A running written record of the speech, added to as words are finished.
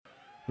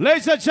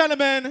Ladies and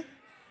gentlemen,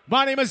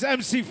 my name is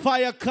MC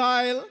Fire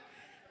Kyle.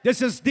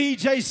 This is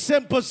DJ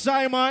Simple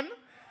Simon.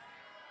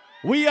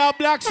 We are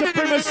Black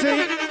Supremacy,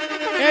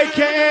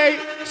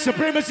 a.k.a.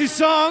 Supremacy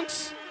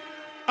Songs.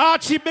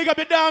 Archie, big up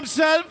your damn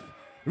self.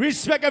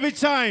 Respect every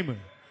time.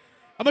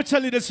 I'm going to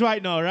tell you this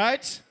right now,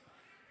 right?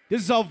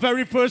 This is our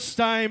very first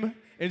time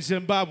in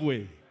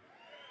Zimbabwe.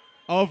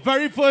 Our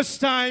very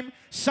first time,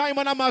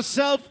 Simon and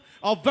myself,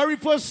 our very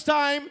first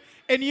time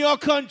in your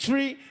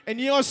country, in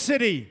your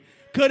city.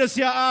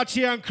 Courtesy of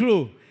Archie and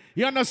crew.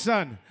 You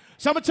understand?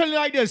 So I'm going to tell you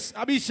like this.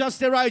 I'll be just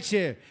stay right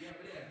here.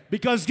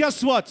 Because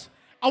guess what?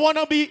 I want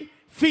to be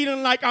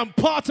feeling like I'm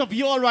part of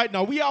you all right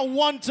now. We are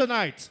one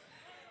tonight.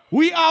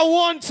 We are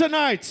one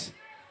tonight.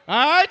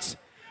 All right?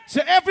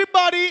 So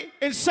everybody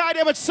inside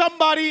there with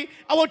somebody,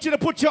 I want you to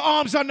put your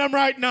arms on them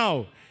right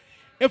now.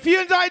 If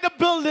you're inside the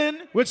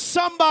building with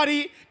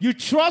somebody you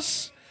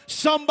trust,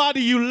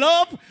 somebody you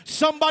love,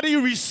 somebody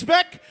you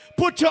respect,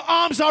 put your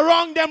arms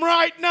around them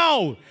right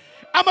now.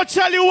 I'm going to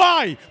tell you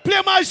why.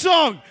 Play my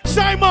song.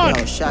 Simon.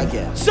 Yo,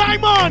 Shaggy.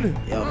 Simon.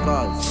 Yo,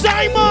 cuz.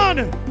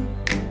 Simon.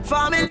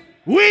 Family.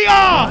 We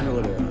are.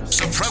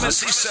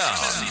 Supremacy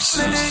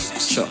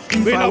Sounds. Sure.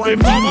 We love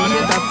it, family.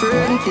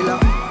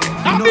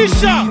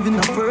 Abisha.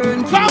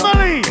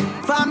 Family.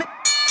 Family.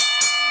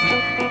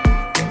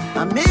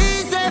 I mean,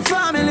 say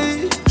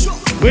family.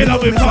 We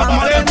love it,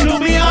 family. To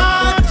be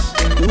honest.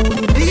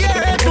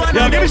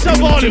 Yo, give me some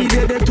volume.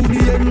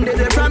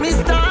 From his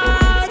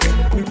start.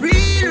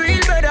 Real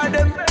better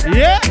them.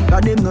 Yeah.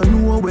 Cause them no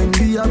know when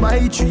we are buy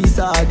 3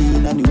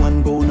 sardines and the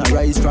 1 pound of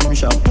rice from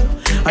shop.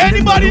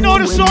 Anybody know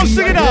the song?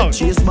 Sing it out.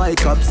 Chase my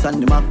cups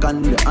and the mac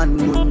and the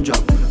handgun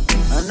job.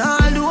 And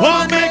all the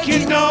one make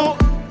it know.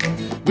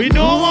 We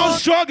know how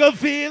struggle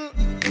feel.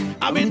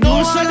 I mean,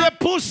 no say they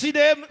pussy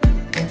them.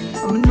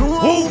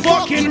 Who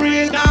fucking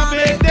real now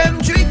make them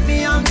trick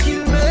me and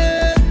kill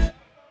me.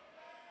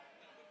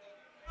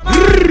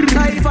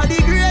 Life are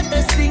the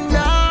greatest thing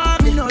now.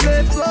 Me no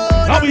left go.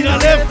 I mean, I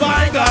left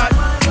by God.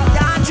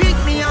 Can't trick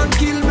me and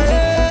kill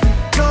me.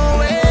 No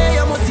way,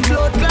 you must see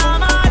blood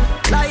clamor.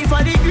 Life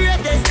are the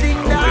greatest thing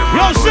now.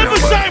 Yo, Simple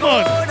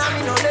Simon.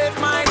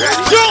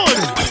 John.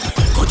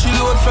 Coachy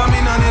load from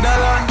in a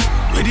Netherland.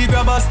 Where the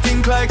grabbers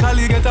stink like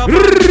alligator.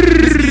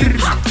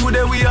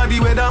 Today we are the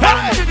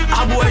weatherman.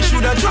 A boy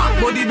shoulda drop,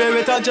 but the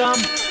beretta jam.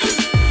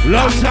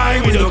 Long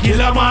time we don't kill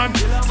a man.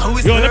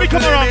 Yo, let me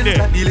come around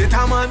there. The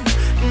later man.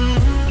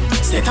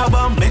 Set a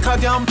bomb, make a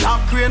damn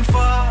black rain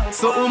fall.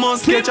 So we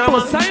must catch a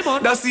man.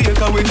 Simon. That's the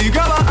echo when the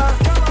grabber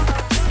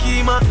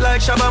schema like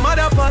Shabba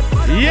Motherpot.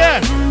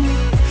 Yeah.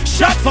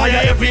 Shot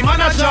fire, every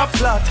man a drop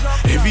flat.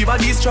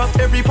 Everybody's trapped,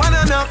 every pan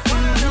and up. Feel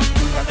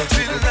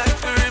like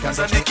the rims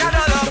and the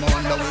Cadillac.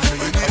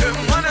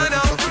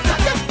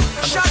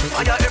 Shot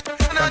fire, every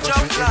man a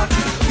drop flat.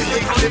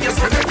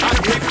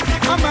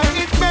 I'm a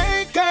hit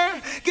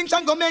maker. King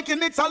Shango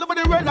making it all over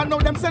the world. I know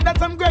them say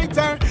that I'm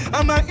greater.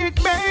 I'm a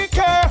hit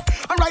maker.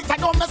 Alright, I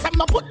don't mess up.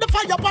 Now put the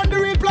fire on the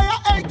replay,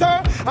 a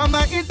hater. I'm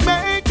a hit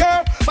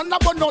maker. Man, I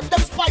burn out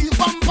them spy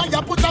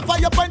vampire. Put a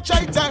fire on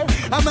traitor.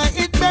 I'm a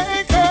hit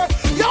maker.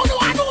 Yo, no,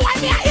 I know why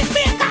me a hit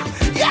maker.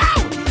 Yo,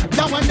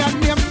 that one that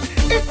name.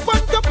 It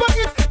punk up on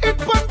it. It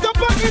punk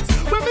up on it.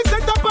 When we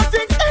set up a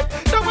thing, it.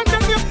 That one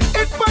that name.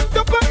 It punk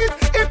up on it.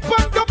 It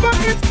punk up on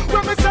it.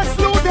 When we set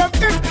slow them,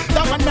 it.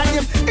 That one that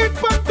name. It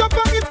punk up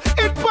on it.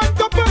 It punk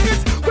up on it.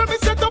 When we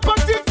set up a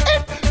thing,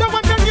 it. That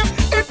one that name.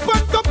 It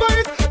punk up on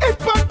it. It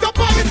punk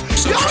up on it.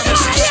 Yo, this.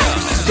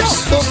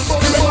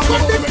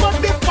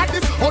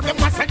 Oh, them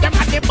must say them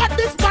and they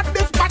badness.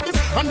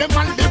 And them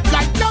man live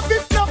like love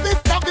this.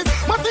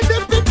 Must say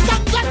them big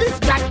song gladys.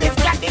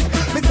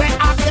 Me say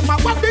ask them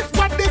what this.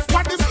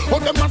 Oh,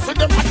 them must say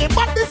them and they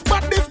badness.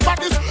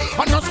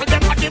 And I say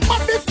them and they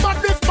badness.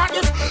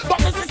 But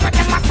this is say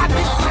them must say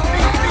this.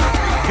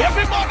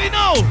 Everybody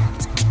know.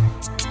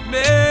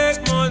 Make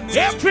money.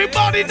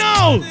 Everybody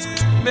know.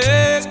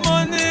 Make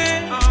money.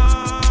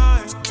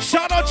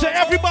 Shout out to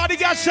everybody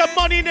got some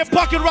money in their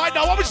pocket right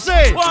now. What we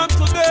say? One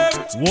to them.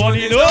 One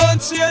in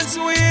Don't change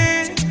we.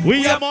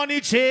 We are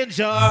money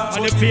changer.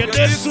 And if you're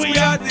this, we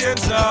are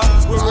danger.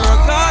 We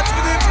work hard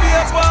for the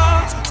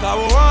paper. Now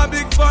we want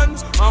big fun.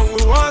 And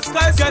we want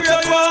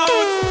skyscraper.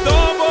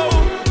 Don't.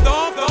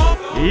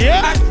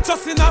 Yeah.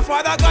 Just in a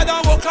Father God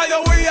and walk on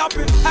your way up.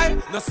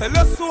 No sell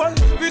your soul.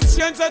 We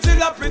change the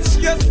jill pitch.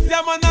 Yes,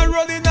 yeah, man, I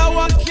roll in a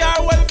one car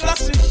well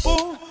flashing.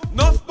 Ooh.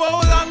 Enough for a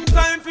long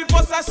time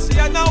for sashi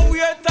and now we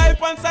are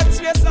type and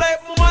chase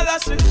like mama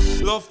lashing.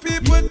 Love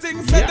people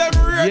think say them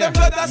real them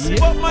blood dashing,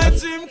 but my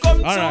dream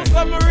come true.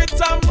 Some rich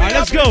and alright,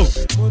 let's go.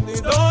 Money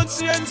don't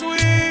change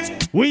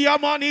we are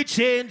money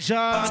changer.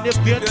 And if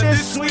you're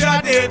this, we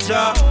are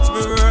danger.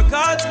 We work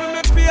hard for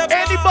me paper.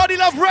 Anybody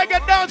love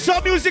reggae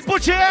dancehall music?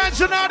 Put your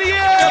hands in the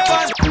air.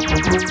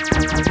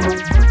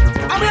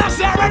 I'm here to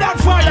say I read that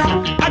fire.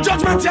 A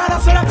judgment here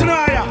that say that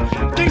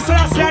tonight. King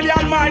Selassie the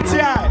Almighty.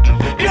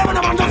 You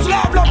know man, just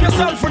love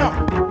yourself, you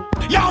know.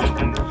 Yo,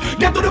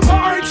 get to the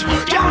point.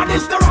 Yeah,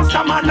 this the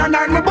Rasta man and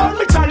I'm me burn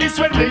me chalice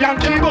when the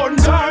Yankee gun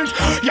turns.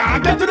 Yeah,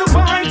 get to the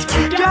point.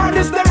 Yeah,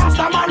 this the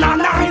Rasta man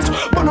and I'm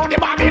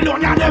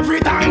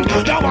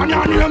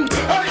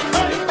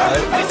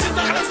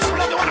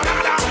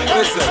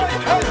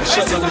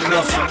shut up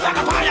enough.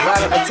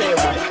 Right at the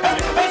table.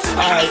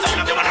 Alright.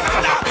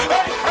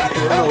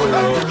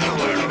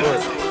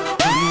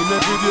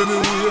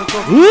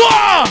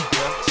 Wow!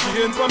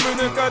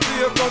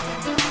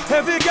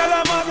 Heavy girl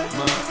a mad,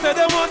 say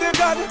they want the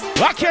God.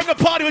 I came to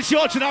party with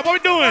you tonight. What we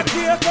doing?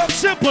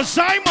 Simple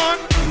Simon.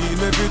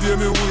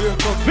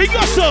 Big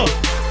hustle.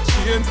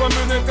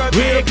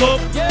 Wake up.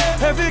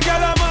 Heavy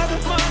girl a mad,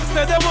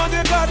 say they want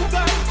the God.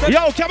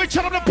 Yo, can we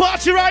turn up the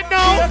party right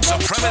now?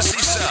 Supremacy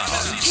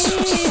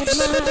Sounds.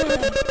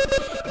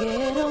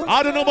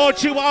 I don't know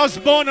about you, I was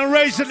born and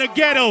raised in the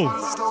ghetto.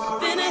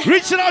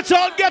 Reaching out to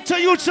all ghetto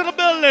youths in the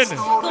building.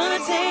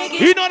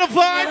 You know the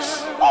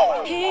vibes?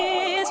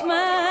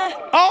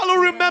 All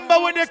who remember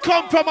where they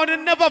come from and they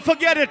never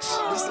forget it.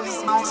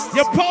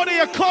 You're proud of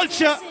your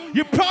culture,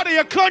 you're proud of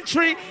your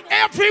country.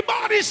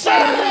 Everybody say!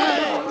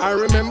 I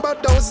remember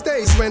those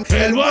days when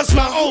hell was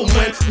my home.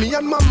 When me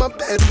and mama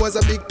bed was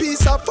a big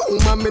piece of foam.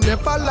 And me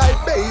never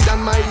like bathe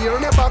and my ear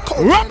never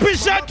cold.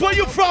 Represent where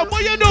you from,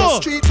 what you know?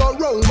 The street or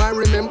Rome, I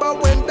remember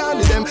when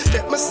Danny them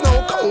get my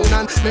snow cone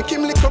and make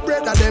him lick a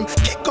bread of them.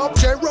 Kick up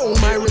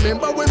Jerome, I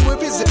remember when we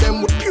visit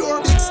them with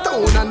pure big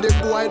stone. And the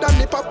boy that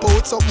nip a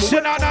boats up.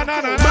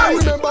 I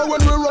remember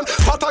when we run,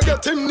 but I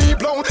get him knee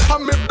blown.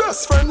 And my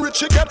best friend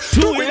Richie get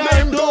two in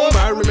name down.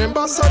 I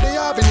remember Sunday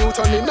Avenue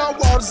turn in a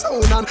war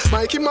zone. And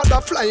Mikey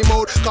mother fly him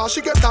out, cause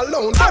she get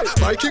alone.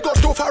 Mikey got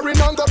too far in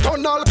and got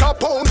on Al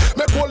Capone.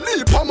 Make one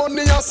leap of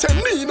money and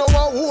send me no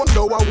I won't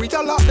know. We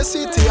all out the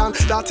city and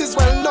that is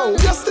well known.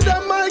 Yesterday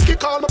Mikey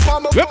called me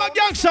from where my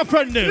gangster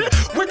friend them?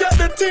 We get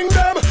the thing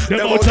them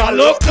out a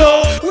look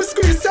though. We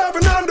squeeze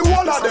 7 on the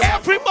wall of them.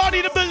 Everybody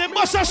in the building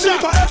must have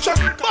shot.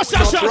 Must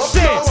have shot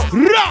say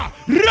ra,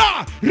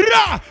 ra,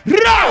 ra,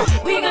 ra.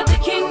 We got the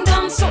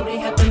kingdom so they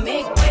have to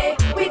make way.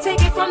 We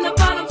take it from the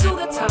bottom to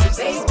the top,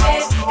 baby.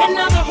 And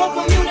now the whole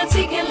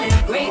community can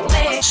live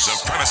greatly.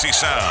 Supremacy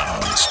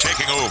Sounds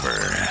taking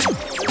over.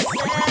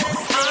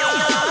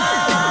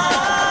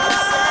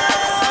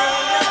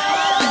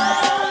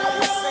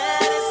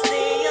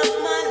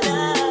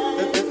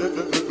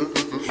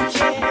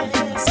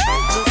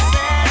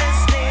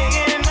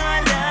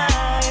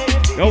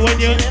 Yo, when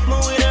you left me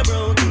with a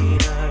broken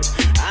heart,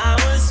 I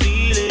was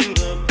feeling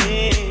the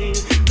pain,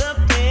 the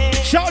pain.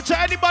 Shout to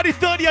anybody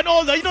 30 and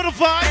older, you know the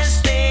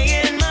vibes.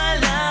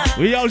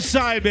 We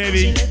outside,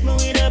 baby.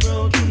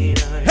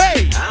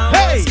 Hey,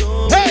 hey,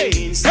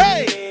 hey,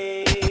 hey.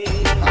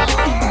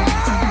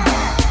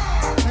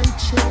 I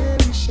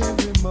cherish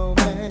every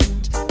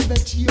moment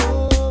that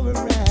you're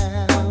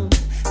around.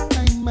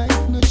 I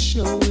might not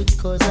show it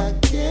cause I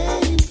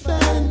can't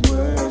find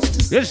words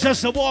to say. It's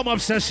just a warm-up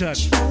session.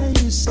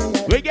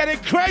 We're getting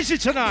crazy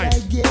tonight. I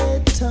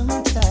get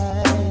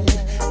tongue-tied.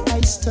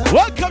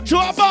 Welcome to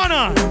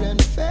Habana.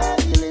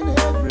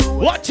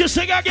 What you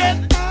sing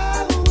again?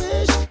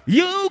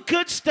 You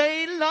could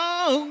stay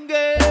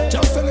longer.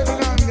 Just a little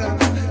longer.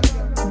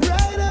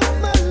 Bright up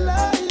my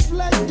life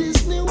like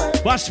Disney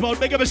World. Watch mode,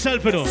 make up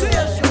yourself, you know.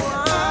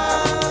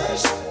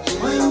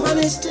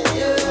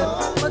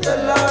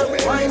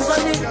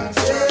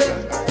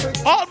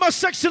 All my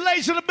sexy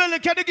ladies in the building,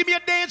 can you give me a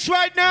dance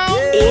right now?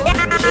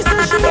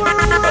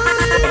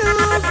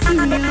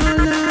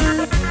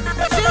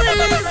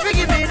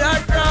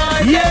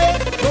 Yeah.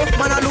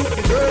 Man, I look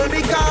the girl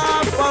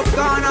because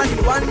popcorn and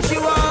the one she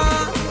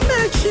want.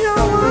 Make sure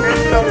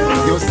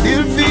you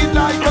still feel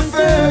like a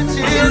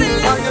virgin. And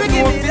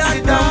you know this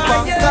is down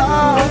back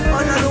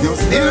down. You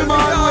still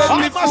man when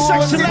me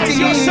force it in.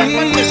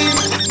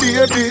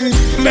 Baby,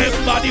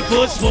 remember the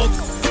first fuck.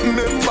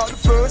 Remember the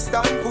first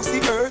time pussy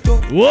hurt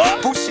up.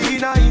 What? Push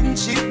in a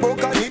inch, it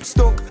broke and it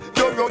stuck.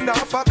 You run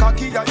off a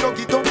cocky and you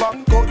get up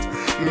and cut.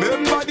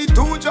 Remember the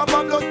 2 drop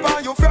of blood by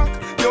your frack.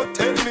 You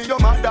tell me your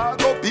mother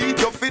go beat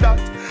you for that.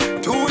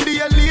 2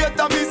 days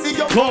later, me see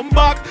you come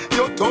back.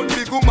 You turn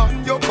big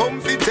woman, you come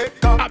fi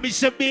take off. I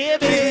miss a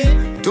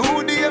baby.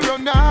 2 days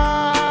run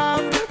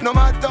off. No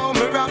matter how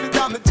me ram it,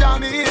 I'm a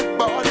jam it,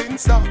 balling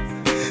stop.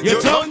 You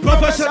turn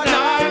professional.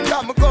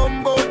 I'm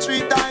combo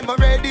 3 times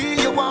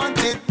already. You want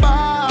it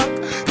back.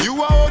 You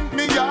want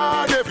me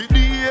yard every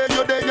day.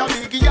 You there your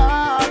big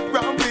yard,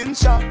 ramping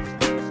shop.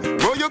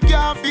 Bro, you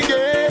can't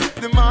forget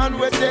the man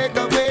will take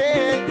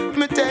away.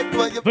 Me take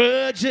for your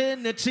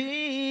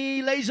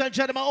virginity. Ladies and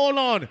gentlemen, hold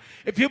on.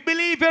 If you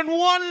believe in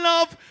one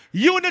love,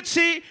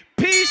 unity,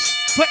 peace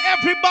for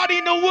everybody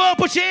in the world,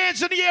 put your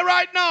hands in the air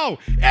right now.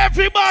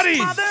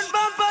 Everybody.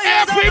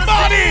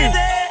 Everybody.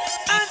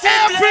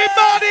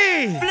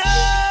 Everybody.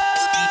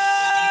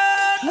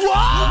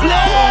 What?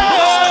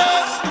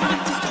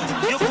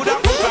 You could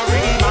have come from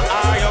Rima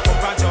or you come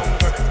from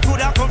Jungle.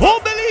 Could have come from who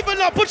believe in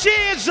love? Put your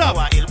hands up.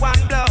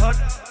 One blood.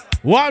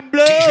 One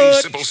blood.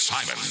 DJ Simple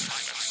Simon.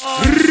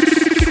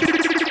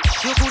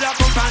 You could have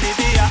come from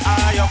Libya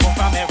or you come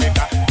from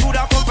America. Could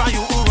have come from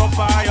Europe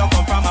or you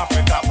come from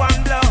Africa.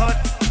 One blood.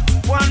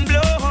 One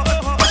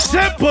blood.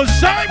 Simple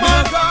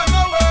Simon.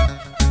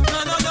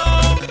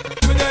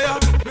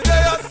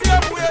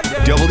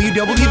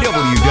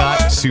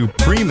 www.supremacysounds.com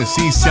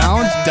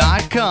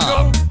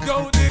SupremacySound.com.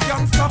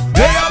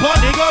 Hey, up on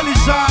the gully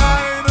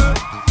side.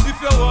 If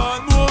you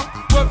want more,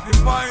 what you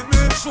find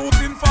me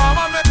shooting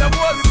farmer, make them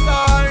all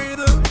side.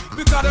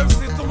 Because them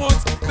see too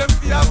much, them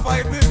fear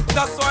fight me.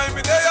 That's why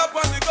me there up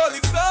on the gully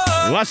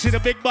side. I see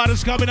the big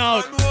bottles coming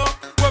out.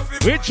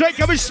 We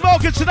drinking, we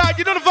smoking tonight.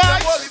 You know the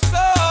vibes.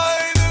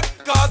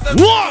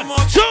 1,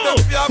 2,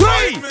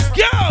 3,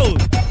 go!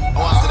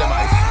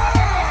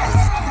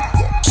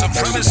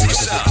 Supremacy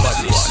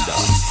Sounds.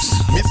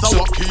 Mr.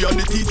 Wacky and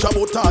the teacher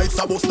about ice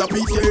about the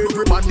piece.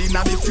 Everybody in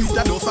the street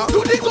and those are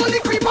do the gully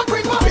creeper.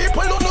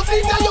 People don't know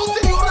see you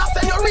senora,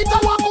 senorita.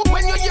 Walk up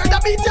when you hear the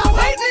beat, you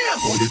right name.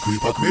 Gully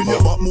creeper. When your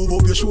back move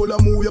up your shoulder,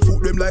 move your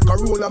foot them like a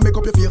roller. Make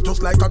up your face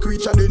just like a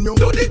creature, then you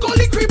do the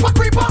gully creeper.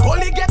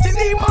 Gully getting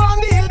deeper on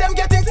the hill, them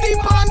getting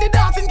steeper on the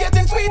dancing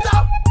getting sweeter.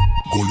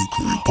 Gully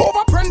creeper.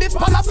 Over Prentice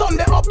pan a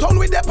Sunday, uptown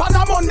with the pan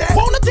a Monday.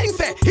 Found the thing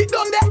say, it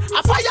done there,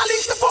 a fire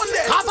links the fun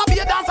there. Cause a be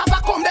a dancers a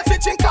come, they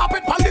switching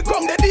carpet pan the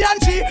ground, they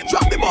D&G.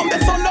 Drop the bomb,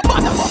 they son no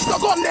bad, the bust no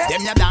gun there.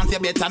 Them ya dance, you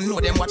better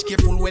know them, watch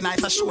careful when I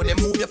say show them.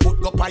 Move your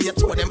foot, go by your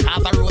toe them,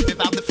 cause the roses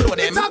have the flow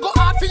them. It's a go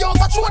hard for you,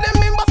 so show them,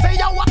 member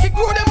say ya wacky,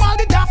 grow them, all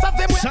the dancers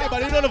them.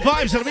 Somebody know the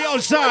vibes, and we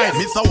outside.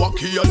 Mr.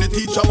 Wacky and the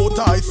teacher about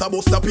ice,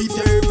 about the piece.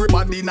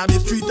 Everybody in the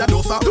street and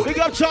those are. We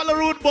got all the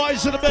rude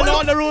boys in the middle,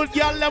 all the rude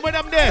y'all, and when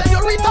I'm there.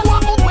 Senorita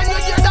walk out when you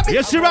hear the beat.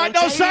 You see right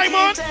now,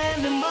 Simon?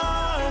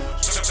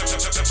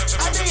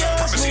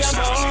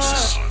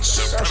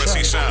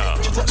 Supremacy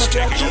Sounds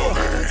taking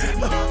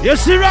over. You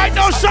see right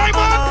now,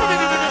 Simon?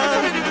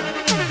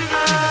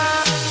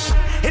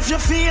 If you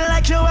feel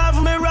like you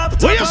have me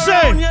wrapped what up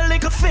around your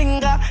little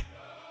finger,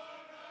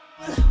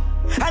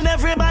 and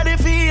everybody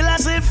feel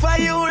as if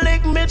you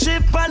lick me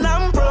chip and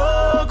I'm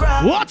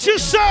programmed. What you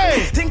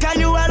say? Think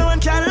you alone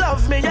can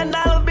love me and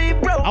I'll be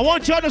broke. I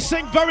want you to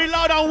sing very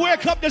loud and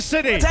wake up the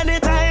city.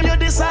 Anytime you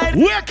decide,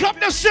 wake up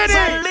the city.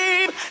 So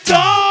leave,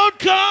 don't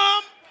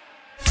come.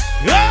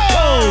 Yo!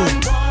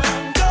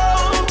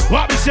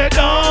 What we said,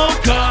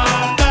 don't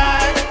come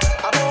back.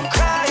 I won't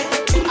cry,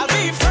 I'll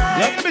be fine.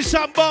 Let me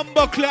some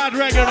bumbo clad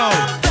reggae now.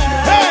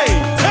 Hey,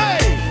 hey,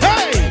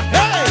 hey,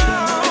 hey.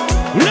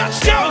 Let's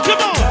go,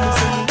 come on.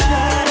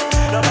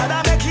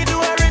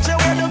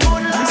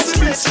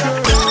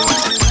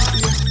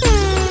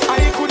 I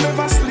could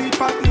never sleep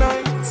at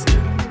night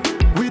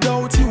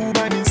without you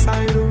by my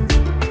side.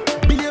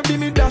 Baby,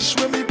 me dash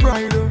when me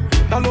pride.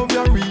 I love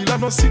you real, I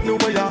no sit no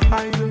where you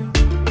hide.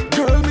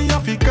 Girl, me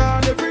have to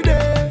call every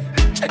day.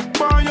 Check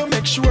for you,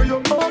 make sure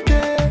you're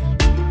okay.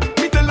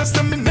 Me tell us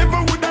that me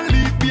never woulda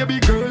leave, baby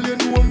girl, you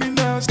know me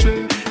not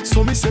stray.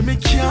 So me say me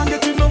can't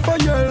get enough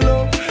of your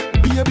love.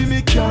 Baby,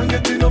 me can't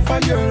get enough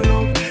of your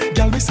love.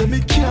 Girl, me say me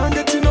can't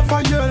get enough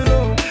of your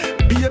love.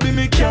 Baby,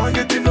 me can't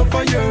get enough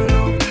of your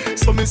love.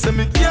 So me say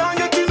me can't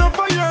get enough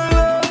of your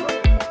love.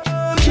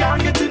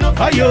 Can't get enough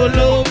of your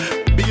love.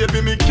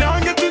 Baby, me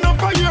can't get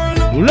enough of your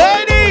love.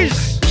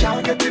 Ladies!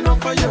 Can't get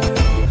enough of your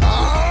love.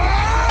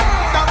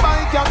 That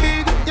bike you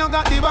big, you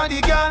got the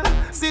body, girl.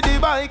 See the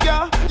bike,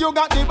 yeah, you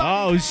got the body.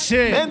 Oh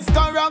shit. Ben's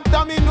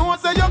character, me know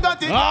say you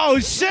got it. Oh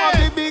shit. Have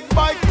the big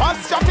bike,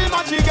 pass traffic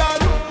matchy, girl.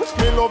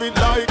 Me love it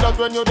like that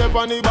when you dip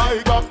on the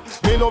bike up.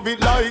 Me love it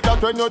like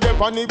that when you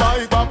dip on the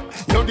bike up.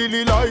 You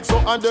dilly like so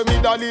and the me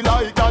dolly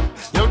like that.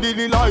 You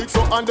dilly like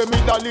so and the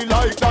me dolly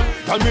like that.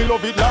 And me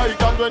love it like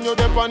that when you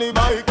dip on the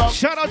bike up.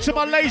 Shout out to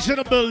my ladies in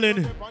the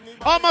building.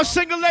 All my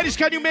single ladies,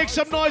 can you make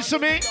some noise for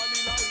me?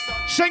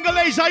 Single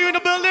ladies, are you in the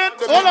building?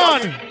 Hold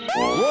on.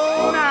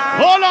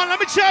 Hold on, let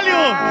me tell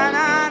you.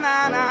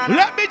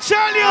 Let me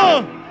tell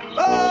you.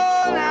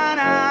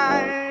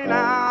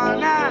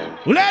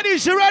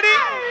 Ladies, you ready?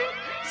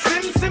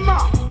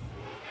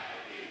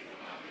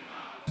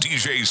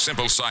 DJ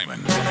Simple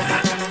Simon.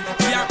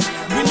 Yeah,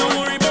 we don't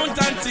worry about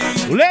that.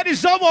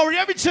 Ladies, don't worry,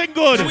 everything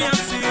good.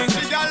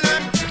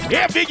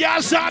 Yeah, big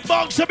ass hot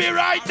box to me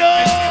right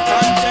now.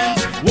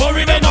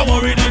 Worry, they no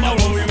worry, they no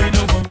worry, we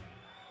no worry.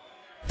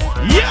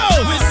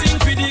 Yo! We sing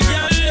for the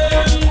girl,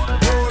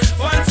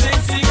 one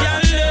sexy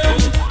girl.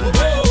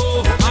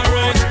 Oh,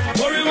 alright.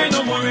 Worry, we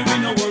no worry, we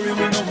no worry,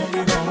 we no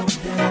worry.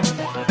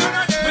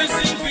 We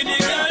sing for the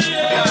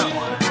girl,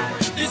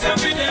 this a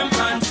for them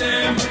and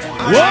them.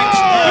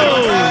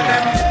 Whoa!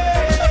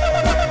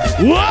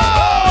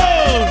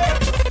 Whoa!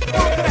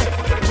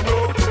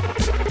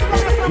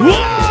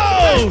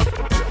 Whoa!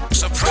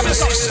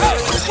 Supremacy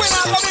Sounds.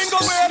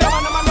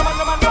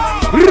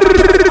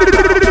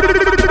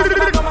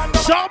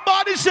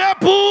 Somebody say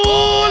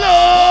pull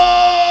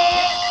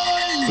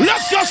up!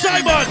 Let's go,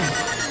 Simon!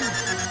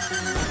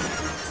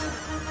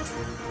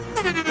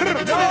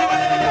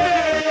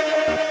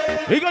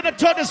 We're gonna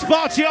turn this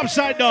party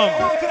upside down.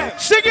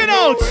 Sing it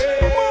out!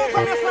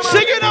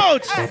 Sing it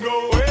out!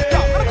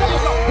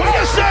 What do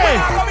you say?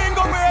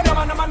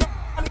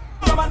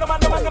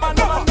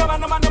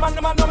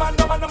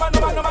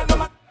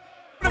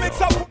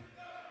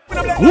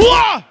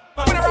 What?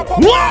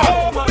 What?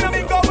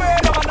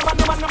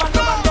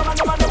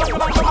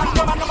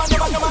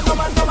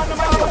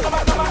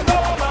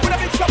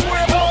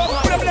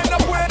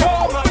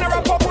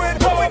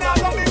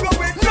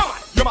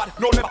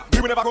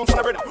 around son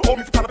of bread. Oh,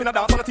 me fi turn up in a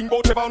dance and a thing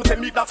about Trevor. No tell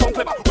me if that sound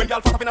clever. When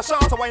y'all fast up in a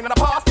shot, a wine and a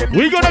pass.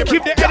 We're gonna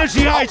keep the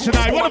energy high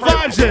tonight. What the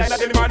vibes is?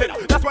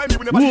 That's why me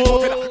will never leave no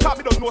fella. Can't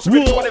be done no shit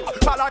with whatever.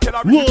 Call her, tell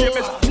her, really take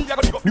measure. Me a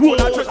go dig up the whole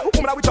and treasure.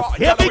 Woman with jaw.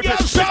 Every girl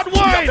sound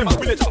wine.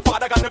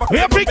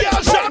 Every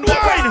girl sound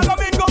wine.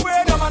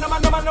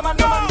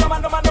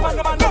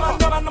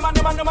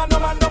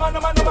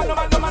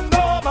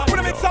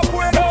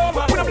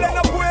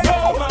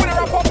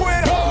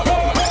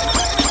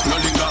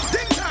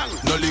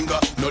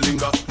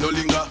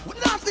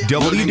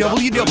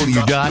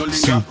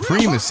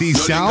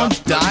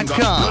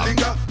 www.supremacysound.com.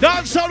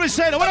 Dancehall we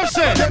say, what I'm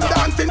saying? Them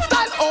dancing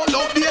style all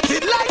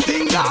outdated like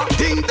dinga.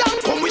 Ding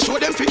dong, come we show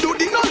them fi do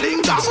the no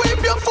linga.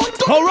 Sweep your foot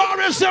to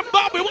Aurora,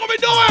 Zimbabwe, what we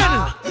doing?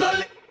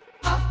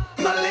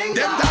 Them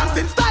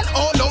dancing style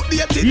all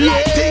outdated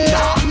like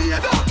dinga.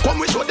 Come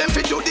we show them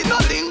fi do the no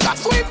linga.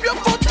 Sweep your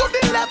foot to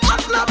the left and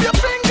snap your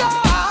finger.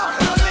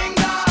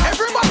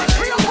 Everybody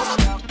free up.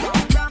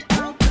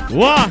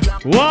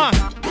 What?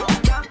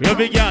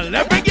 Every girl,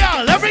 every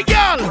girl, every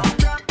girl.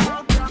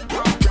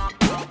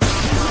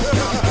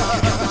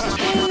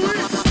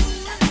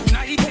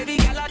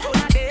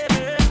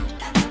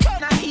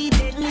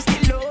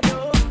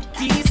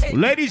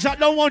 Ladies, I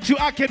don't want you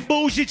acting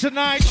bougie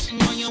tonight.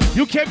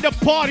 You came to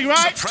party,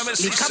 right?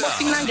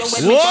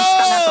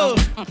 Whoa!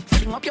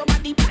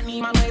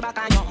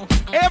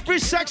 Every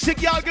sexy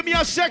girl, give me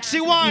a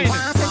sexy wine.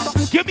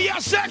 Give me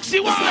a sexy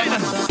wine.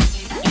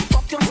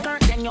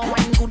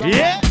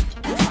 Yeah.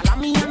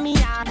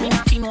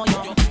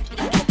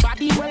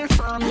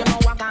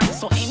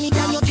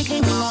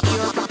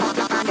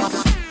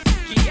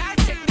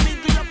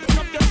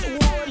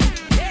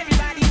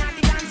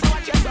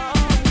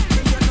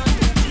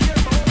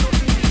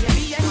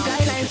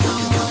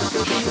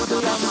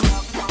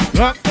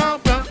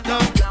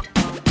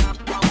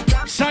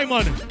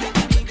 Simon,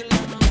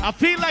 I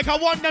feel like I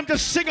want them to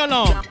sing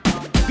along.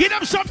 Give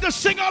them something to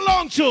sing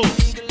along to.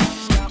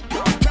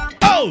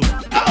 Oh,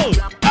 oh,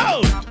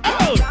 oh,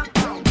 oh.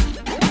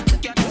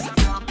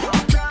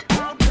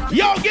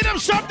 Yo, give them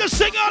something to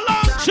sing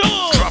along to.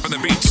 Dropping the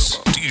beats,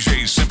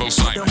 DJ Simple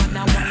Simon.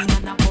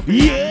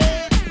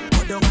 Yeah.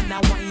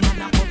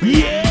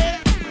 Yeah.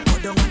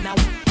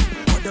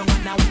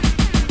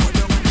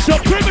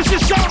 Supremacy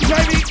sound,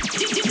 baby.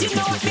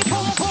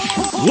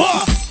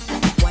 What?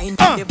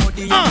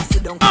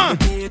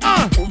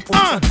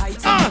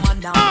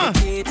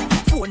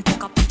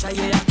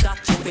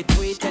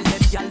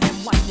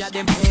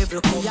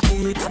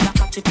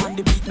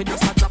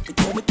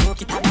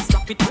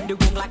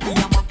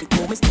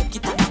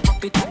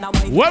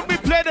 When we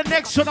play the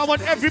next one, I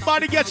want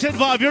everybody gets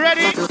involved. You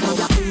ready?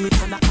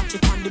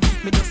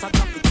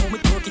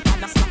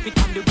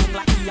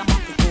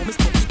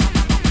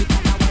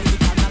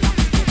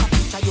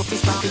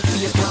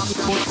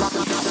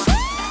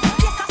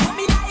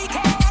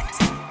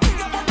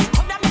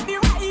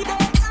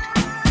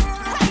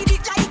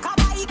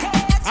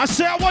 I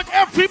say I want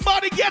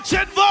everybody gets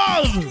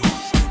involved.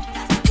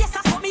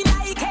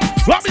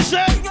 What me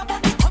say?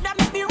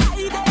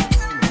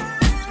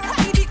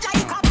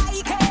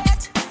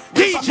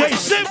 DJ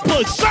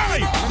Simple,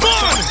 Simon.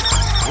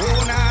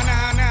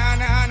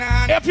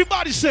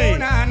 Everybody say.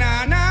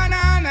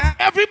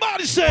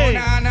 Everybody say.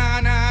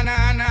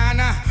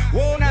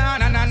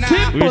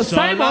 Simple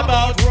Simon.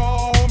 About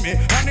Romy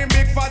and the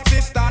big fat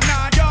sister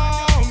now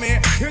me.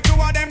 You two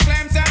of them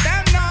claims that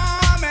them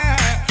know me.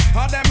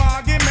 All them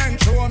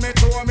argument show me.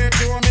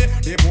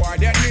 The boy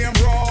that name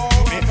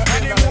Romy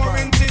and the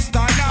Warren sister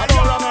now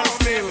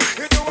me.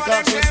 You two of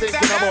them claims that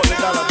them know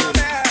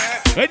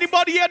me.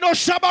 Anybody here know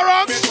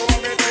Shabarong?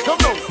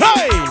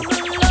 Hey!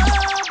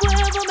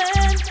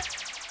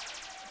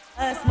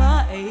 That's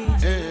my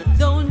age.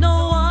 Don't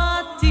know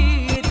what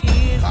it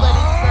is, but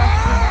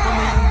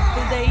it's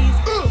for days.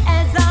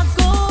 As I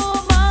go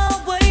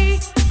my way.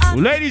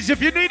 Ladies,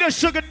 if you need a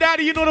sugar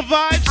daddy, you know the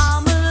vibes.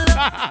 I'm in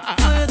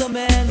love with a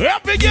man.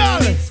 Happy girl.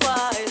 It's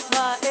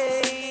my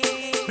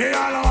age. Me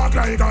all walk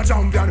like a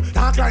champion,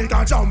 talk like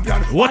a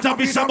champion. What up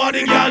is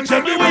somebody, girl?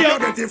 Tell me where you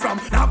get it from.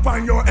 Knock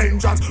on your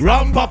entrance.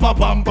 Ram pa pa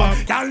pam pam.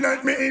 Can't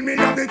let me in, me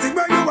have the thing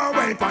where you are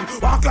waiting.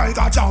 Walk like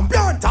a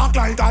champion, talk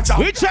like a champion.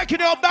 We're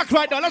checking it back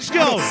right now. Let's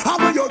go. How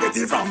will you get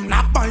it from?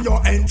 Knock on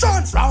your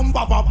entrance. Ram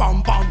pa pa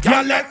pam pam.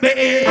 Can't let me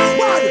in.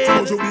 Why?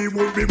 Would you be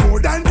would be more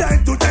than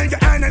 10 to take your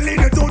hand and lead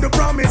you to the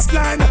promised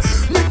land?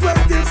 Me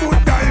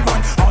 20-foot dive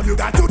on. All you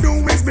got to do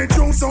is be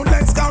true, so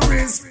let's go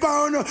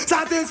respond.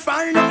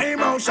 Satisfy your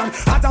emotion.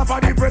 Hotter for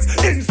the press,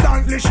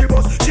 instantly she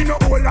bust. She no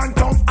old and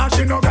tough and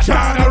she no got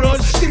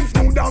rush. Things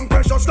smooth and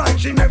precious like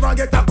she never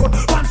get a cut.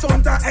 Pants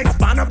on to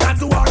expand up that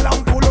to all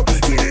and pull up.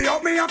 Kill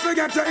up me, I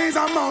forget you is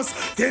a mouse.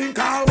 Think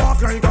I'll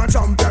walk like a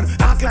champion,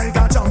 act like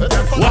a champion.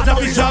 What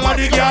up is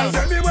somebody, girl?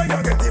 Tell me where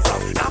you get it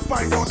from. Not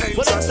find your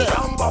entrance. The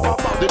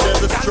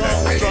dead is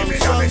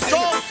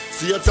strong.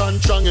 See you smart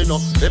and strong, you know.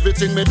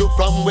 Everything me do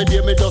from where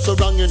they me do so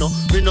wrong, you know.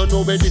 Me no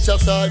know where this a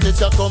start, this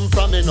a come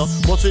from, you know.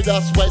 But see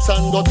that's why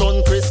son got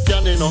on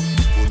Christian, you know.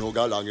 Who no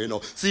galang, you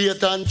know.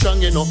 Satan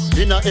strong, you know.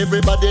 Inna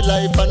everybody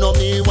life I know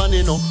me one,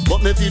 you know.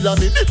 But me feel like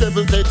me the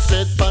devil take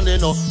set pan, you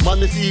know. Man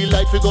me feel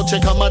like we go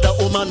check a mother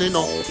woman, you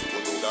know.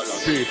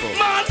 People.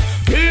 Man,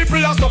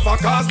 people are suffer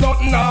cause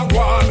nothing a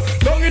gone.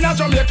 Down in a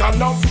Jamaica,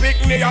 no speak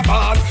me a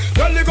band.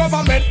 Tell the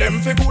government them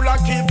fi cool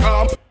and keep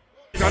calm.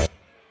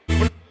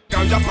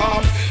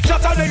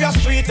 Shut down the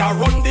street and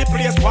run the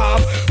place palm.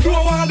 Do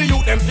all the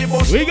youth them fi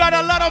bush. We got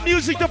a lot of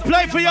music to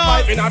play for y'all.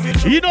 You know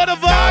the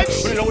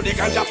vibes. We know the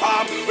ganja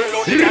farm. We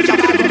know the ganja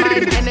farm. My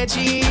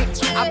energy,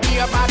 I be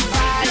a bad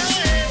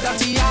vibes.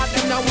 Dirty heart,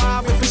 them know why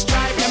we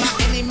strive. Them my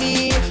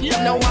enemy,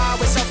 them know why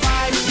we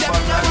survive. Them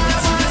know why.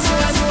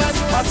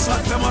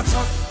 Attack them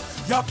attack,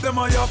 yap them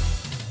a yap.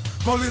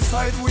 Go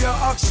inside we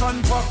are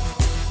action pack.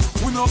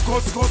 We no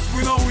cuss,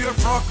 we no wear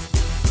frock.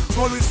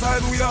 Go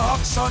inside we are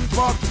action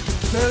pack.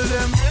 Tell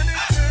them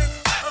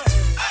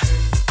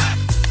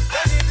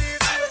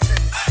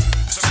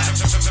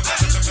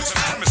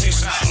Supremacy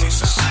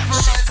sounds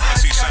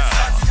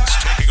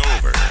taking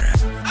over.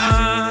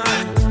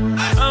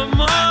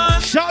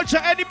 Shout to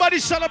anybody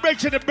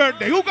celebrating a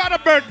birthday. Who got a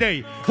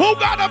birthday? Who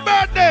got a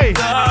birthday?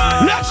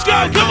 Let's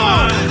go, come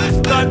on.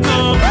 God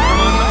no,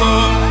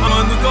 I'm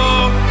on the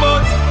go,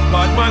 but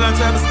bad man I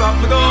try to stop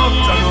me though.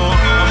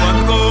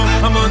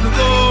 I'm on the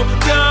go,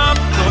 yeah.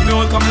 Don't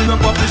know coming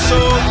up off the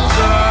show.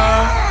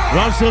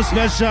 I'm so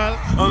special.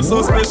 I'm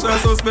so special,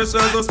 so special,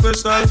 so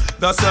special.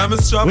 That's why I'm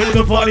strapped with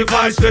the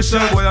 45 special.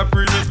 Boy, I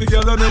bring it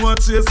together, they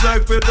want chase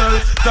like petal.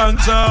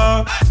 Thank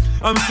ya.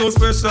 I'm so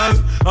special,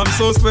 I'm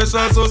so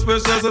special, so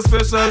special, so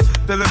special.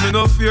 Tell them me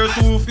no fear,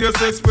 too fierce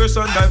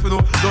expression. Guy for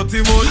no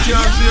dirty mouth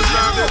can't chase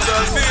like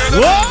petal.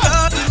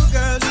 What?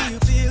 Girl, do you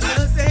feel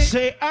the same?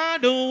 Say I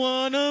don't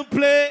wanna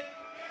play.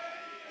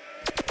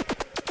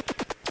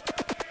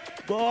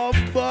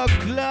 Bomba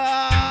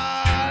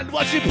Clan.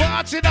 What's your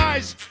party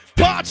nice?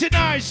 Party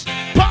nice,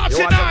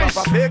 party nice.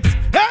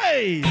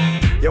 Hey!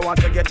 You want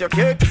to get your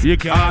kicks? You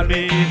call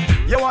me.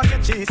 You want your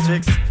cheese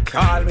chicks?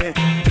 Call me.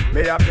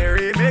 May have the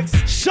remix.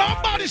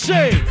 Somebody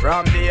say.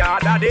 From the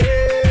other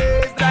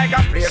days, like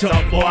I play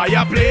some boy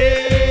you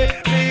play.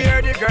 Me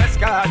hear the girls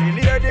calling,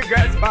 hear the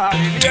girls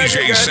calling,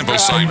 DJ Simple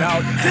Simon. I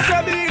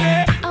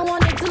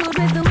want to do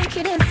with the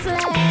wickedest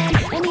slang.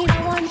 I need a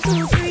 1,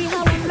 2, 3,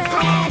 how I'm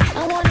mad. I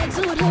want to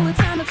do it whole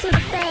time to the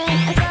fan.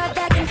 I thought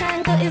that can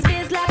handle his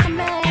biz like a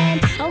man.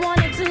 I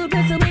want to do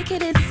with the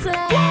wickedest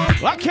slang.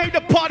 I came to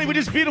party with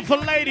these beautiful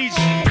ladies.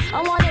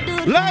 I want to do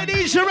it.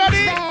 Ladies, you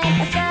ready?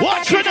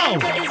 Watch her now.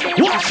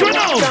 Watch her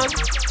now.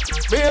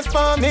 Brace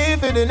for me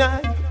for the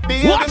night.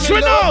 Watch her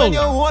now. When you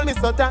hold me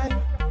so tight.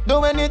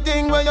 Do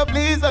anything when you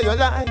please or you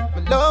like.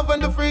 But love when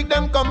the freak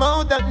them come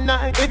out at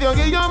night. If you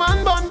give your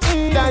man bun,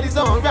 that is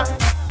alright.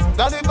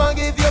 God if I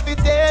give you if you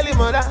tell him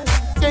all that.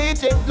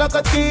 Straight it like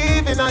a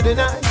thief in the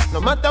night.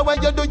 No matter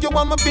what you do, you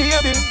want my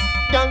baby.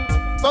 Girl,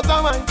 cause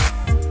I mind,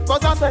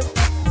 cause I say.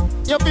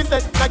 You be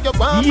set like you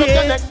want to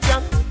connect,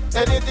 girl.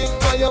 Anything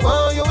what you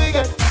want, you will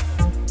get.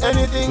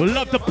 Anything. We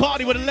love to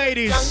party with the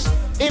ladies.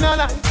 In a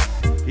life,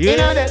 in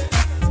a day.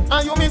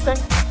 And you me say.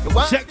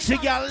 Sexy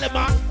gal,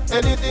 man.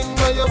 Anything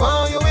what you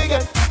want, you will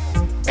get.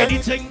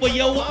 Anything what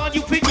you want,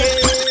 you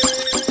forget.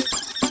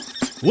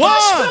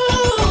 What?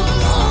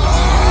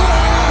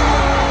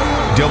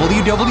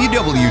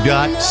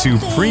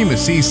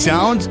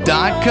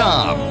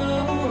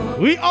 www.supremacysounds.com.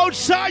 We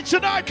outside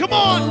tonight, come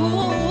on.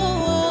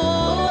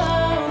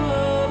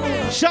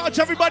 Shout out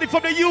to everybody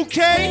from the UK.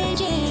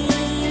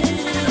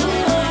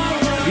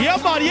 Yeah,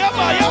 man, yeah,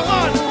 man, yeah,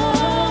 man.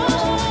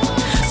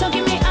 So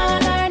give me all or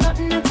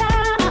nothing at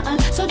all.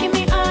 So give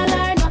me all or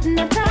nothing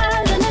at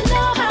all.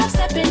 No half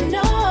stepping,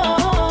 no.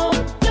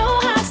 No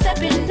half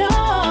stepping, no.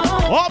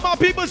 All my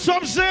people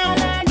from Zim.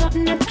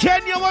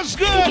 Kenya, what's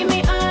good? Give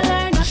me all or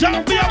nothing.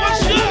 Zambia,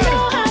 what's good?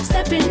 No half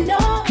stepping, no.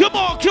 Come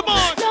on, come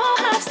on. No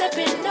half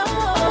stepping, no.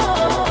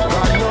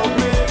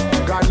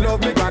 God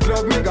love me, God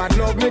love me, God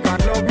love me,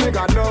 God love me,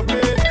 God love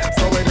me.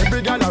 So when the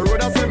big gal a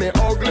road up, say me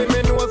ugly,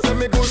 me know say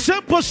me good.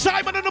 Simple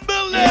Simon in the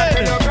building.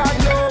 God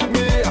love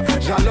me,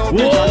 Jah love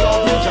me, Jah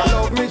love me, Jah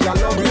love me, Jah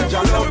love me,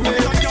 Jah love me.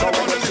 So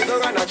when the sit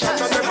around and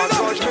chat and them a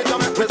touch me, them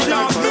me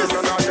stand firm,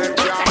 none of them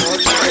can't touch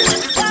me.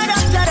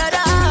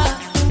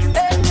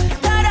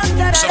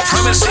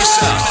 Supremacy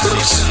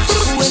sounds.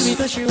 When we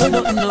touch you, run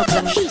up no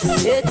clash.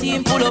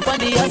 18 pull up on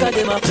the ass of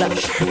them a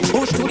flash.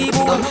 Push to the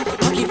boom,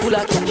 pocket full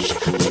of cash.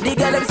 The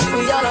girl them see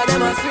we all of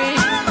them a scream.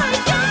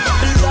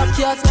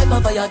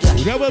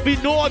 There will be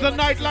no other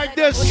night like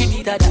this.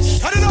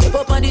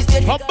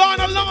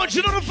 Habana Lounge,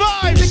 you know the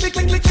vibes.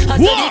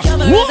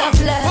 What?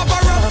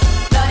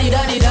 Daddy,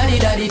 daddy, daddy,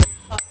 daddy.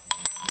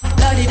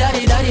 Daddy,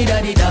 daddy, daddy,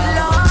 daddy, da.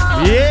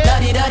 Yeah.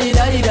 Daddy, daddy,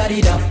 daddy,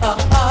 daddy, da.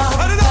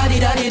 Daddy,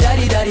 daddy,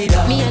 daddy, daddy,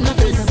 da. Me and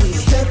nothing.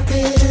 Step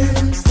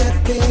in,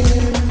 step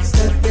in,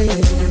 step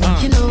in.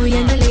 You know we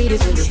and the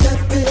ladies will be.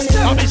 Step in.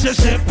 I'm just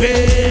step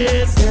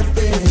in. Step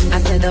in. I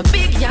said the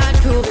big yard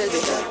crew will be.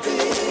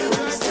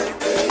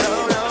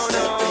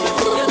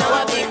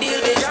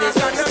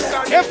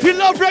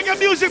 love reggae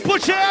music,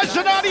 put your hands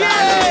in the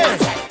air.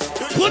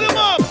 Put them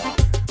up.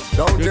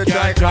 Don't you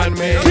try con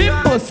me.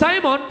 Simple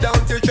Simon.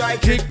 Don't you try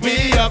kick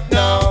me up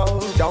now.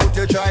 Don't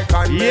you try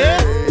con me.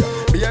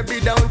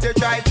 Baby, don't you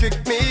try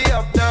trick me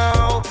up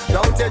now.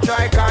 Don't you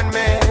try con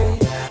me.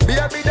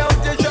 Baby,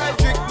 don't you try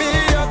trick me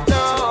up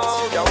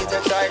now. Don't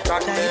you try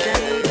con me.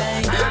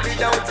 Baby,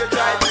 don't you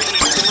try trick me.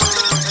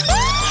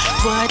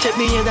 Boy, take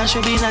me head and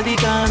should be in the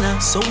corner.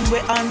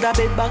 Somewhere under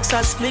bed box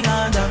and sling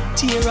under.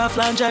 Tear off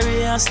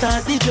lingerie and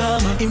start the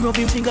drama. Him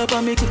rubbing finger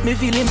on me, quick me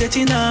feel him get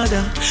in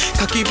order.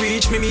 Cocky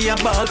breach me a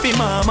ball for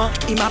mama.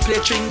 Him a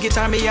play string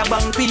guitar, me a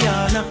bang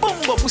piano.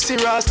 Bumbo pussy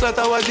rascal,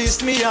 that was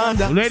this me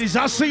under. Ladies,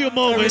 I see you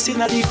moving. Die,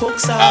 die,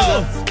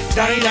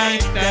 die,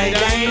 die,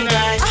 die,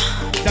 die.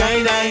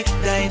 Die, die,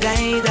 die,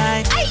 die,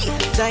 die.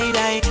 Die,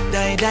 die,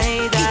 die,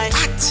 die, die.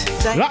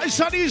 That's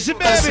not easy,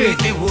 baby.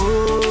 Sweet me,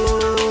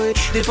 boy.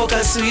 The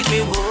fucker sweet me,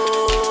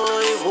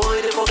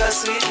 boy. The fucker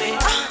sweet me.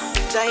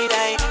 Die,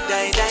 die,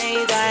 die,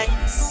 die, die.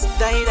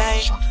 Die,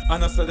 die.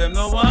 And I say them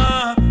no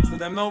one, say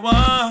them no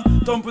one.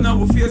 Thumping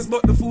our face,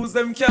 but the fools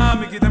them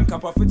can't. Me give them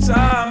cap off a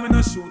charm, me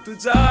no shoot to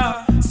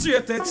jar.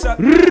 Straight head shot.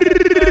 Tell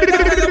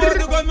about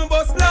the gun me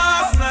bust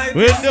last night.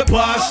 With the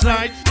past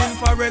night.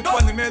 Infrared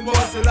when the made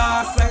was the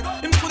last night.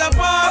 Him coulda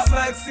pass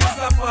like 6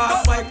 a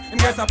fast bike. Him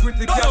get a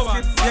pretty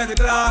casket, yeah the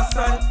glass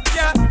side.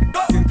 Yeah,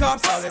 the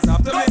cops always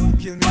after me.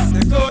 Kill me if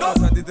they could,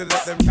 but I didn't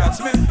let them catch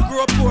me. Grew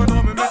up poor,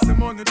 now me make the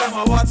money, them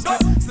a watch me.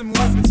 See me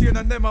with me chain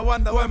and them a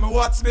wonder why me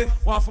watch me.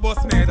 Want for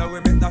bust me, that way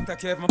me Dr.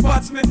 Kevin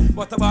patch me.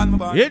 What about my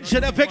band?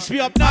 Engine picks me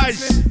up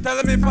nice.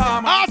 Tell me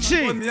farmer,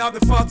 Archie. when me have the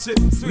fat shit.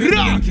 Sweet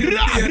me kill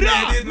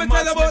the me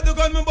tell about the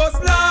gun me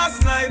bust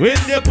last night.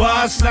 With the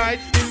past night.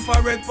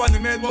 Infrared when the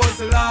made was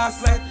the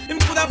last night. Him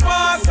coulda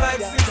pass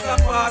like 6 a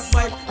fast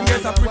bike. Him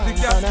get a pretty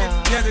casket,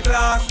 yeah the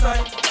glass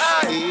side.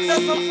 Aye,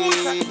 there's some food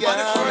that you want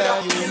to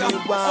further. You know,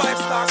 5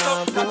 stars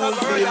up, that I'll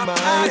hurry up.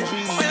 Aye,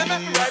 oh yeah,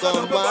 make me right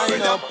on the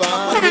hurry up.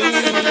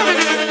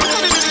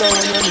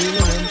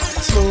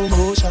 Slow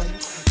motion.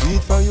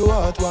 Beat from your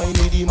heart, why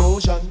need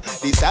emotion?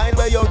 The sign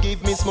where you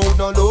give me smooth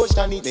no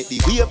lotion. It make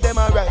the wave them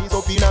a rise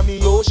up in a me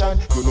ocean.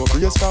 You know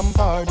brace from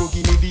far, you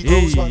give me the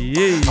close one.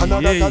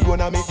 Another that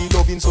wanna make the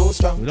loving so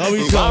strong. Now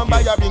we talking.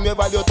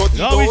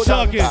 Now we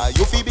talking.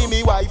 You fi be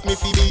me wife, me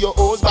fi be your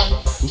husband.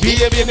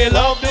 Baby, me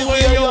love the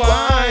way you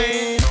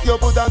whine. You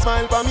put a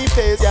smile on me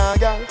face, yeah,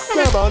 girl.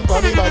 Grab on for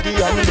me body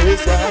and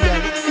brace, yeah,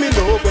 girl. Me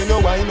love when you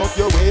wind up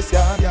your waist,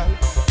 yeah, girl.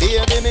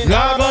 Baby, me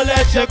not gonna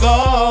let you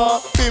go.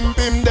 Pim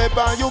pim dep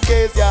on you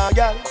case, yeah,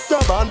 girl.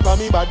 Grab on for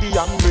me body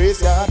and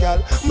brace, yeah, girl.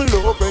 Me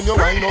love when you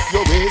wind up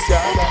your waist,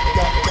 yeah, girl.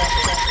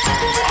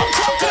 I'm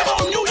talking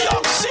about New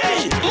York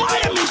City,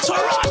 Miami,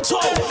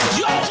 Toronto,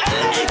 yo,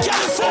 LA,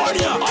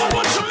 California, all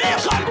my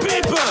Jamaican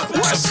people.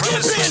 We're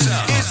skipping.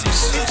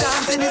 It's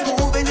dancing, it's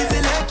moving, it's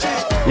electric.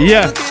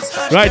 Yeah,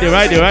 right there.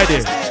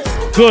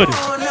 Good.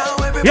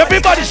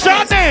 Everybody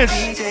shout dance.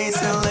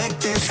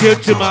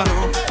 Skip to my.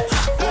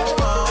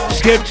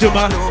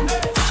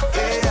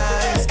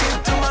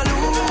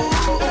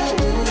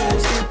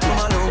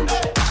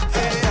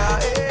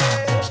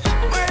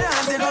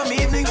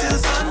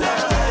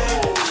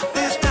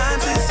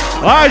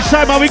 All right,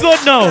 Simon, we good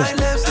now.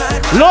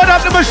 Load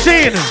up the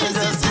machine.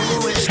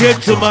 Skip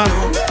to my.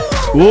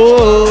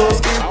 Whoa.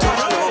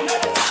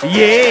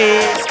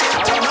 Yeah.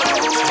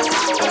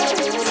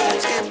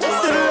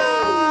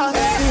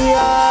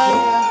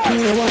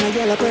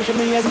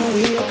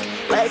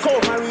 Like how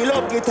my real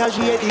love get a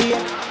shade here.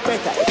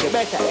 Better,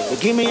 if you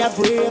give me a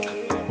break.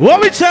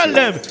 What we tell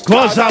them?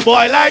 Cause a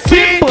boy like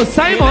Simple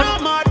Simon.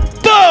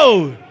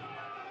 Boom.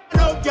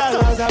 No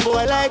girl, cause a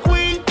boy like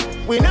we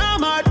not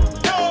mad.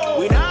 No,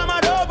 we not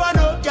mad over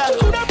no girl.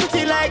 Coulda put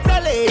it like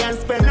Calais and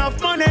spend enough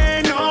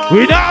money. No,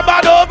 we not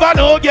mad over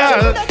no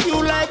girl. That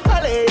you like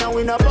Calais and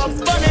we not box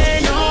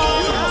money. No,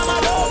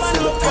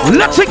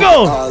 let's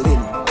go. All in,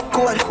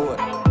 code.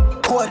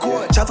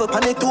 Travel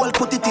pan it all,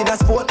 put it in a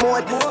sport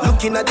mode.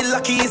 Looking at the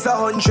lucky is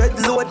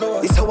 100 load.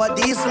 It's how a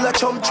diesel a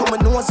chum through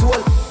my nose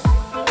hole.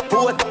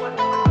 Boat,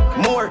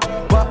 more,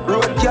 but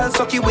road girl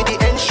sucky with the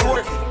end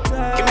short.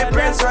 Give me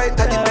brains right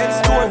at the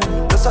next store.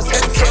 Just a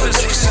set.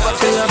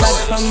 Tell her back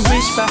from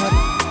rich bag.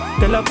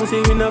 Tell her pussy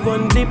we no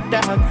gun dip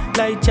tag.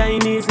 Like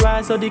Chinese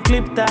rice or the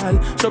clip tag.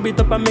 Show it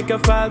up and make you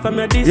fall from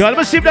your disc. Yo, let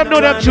me see if them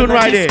know them tune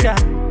right there.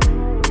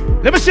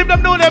 Let me see if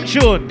them know them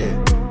tune.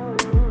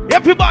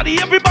 Everybody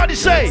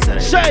say.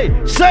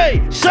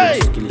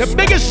 The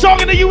biggest song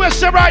in the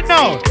USA right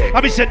now.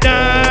 I be say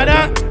da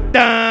da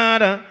da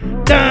da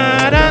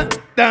da da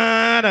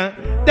da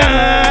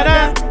da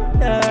da.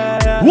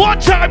 One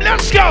time,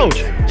 let's go.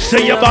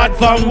 Say you're bad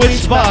from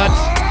which spot?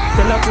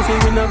 Tell her pussy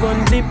we no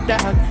gun dip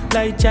tag.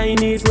 Like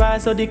Chinese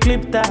rice or the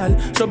clip tag.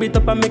 Show it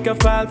up and make you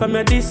fall from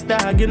your disc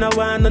tag. You know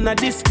one on a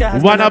disc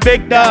tag. Want a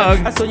big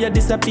dog. I saw you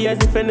disappear as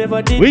if I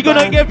never did. We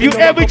gonna give you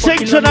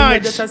everything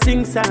tonight.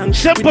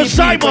 Simple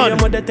Simon.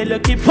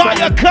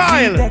 Fire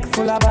Kyle.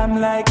 Full of bam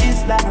like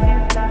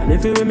Islam. And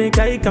if you with me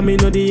kike, I me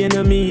know the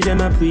enemy.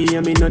 Them a pray,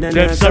 I me know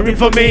them sorry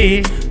for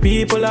me.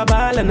 People are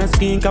ball and a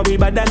skin, cause we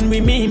bad than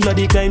we mean.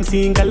 Bloody crime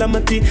scene,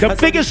 calamity. The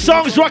biggest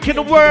songs rocking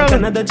the world,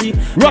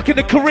 rocking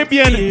the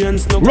Caribbean,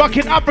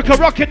 rocking Africa,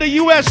 rocking the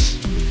US.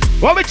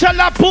 What we tell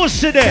that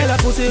pussy there?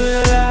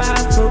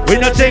 We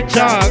no take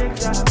talk.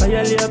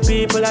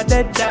 People are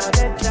dead.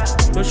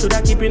 No should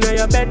I keep in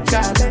your bed.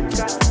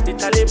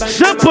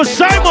 Simple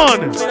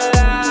Simon.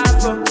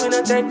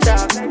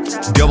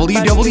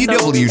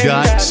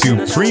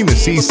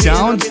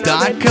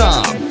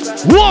 www.supremacysound.com.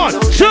 1, 2,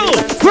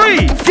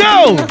 3,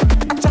 go!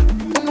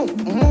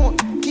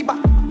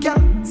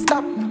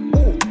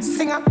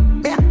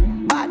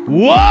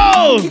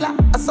 Whoa!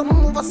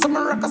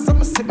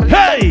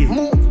 Hey!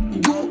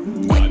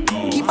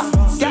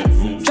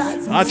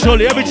 I told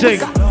you everything.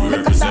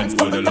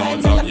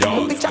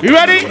 You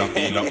ready?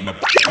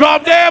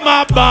 From them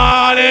I'm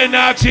born in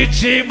a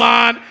chichi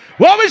man.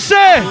 What we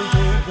say?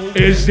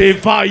 Is the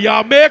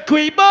fire make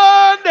we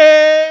burn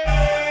them?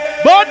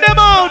 Burn them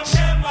out.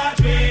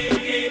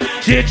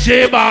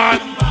 Chichi man.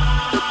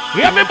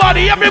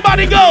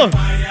 Everybody go.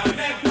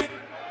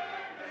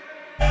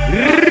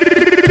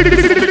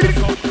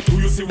 Do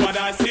you see what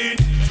I see?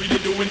 Really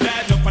doing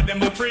that. Look for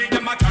them, I'm free.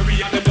 Them I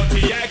carry on them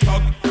dirty egg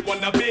talk.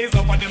 Wanna base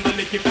up for them and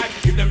lick it back.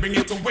 If them bring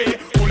it away,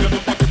 hold them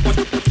up.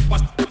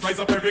 Rise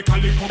up every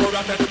collie, cover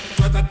at it.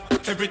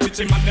 Every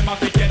chichi man, them have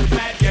to get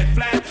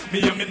flat.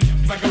 Me and me,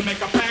 I can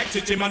make a pack.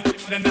 Chichi man,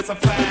 then that's a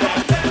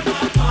fact.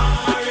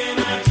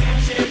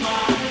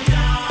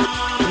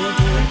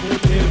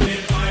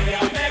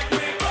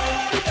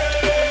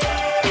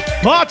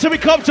 Party, we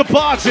come to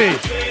party.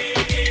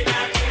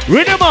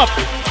 Rhythm up.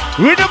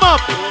 Rhythm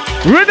up.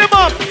 Rhythm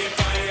up.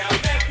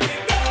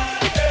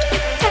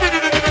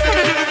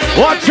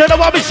 Watch it,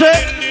 what we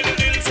say?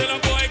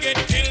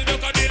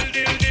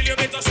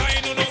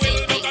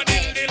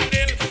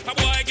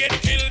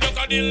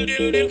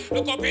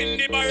 Look up in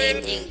the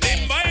barrel.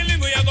 Limb by limb,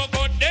 we a go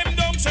cut them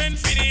down, send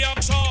for the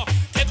oxa.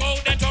 Take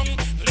out the tongue.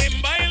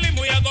 Limb by limb,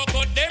 we a go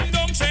cut them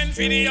down, send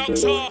for the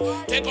oxa.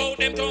 Take out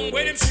them tongue.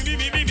 When them see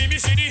me,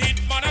 see the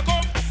hit man a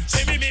come.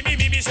 See me,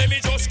 say me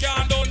just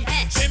can't done.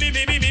 See me,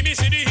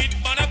 see the hit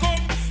man a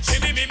come. See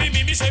me,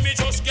 say me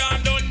just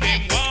can't done.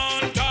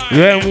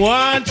 Them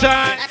one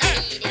time.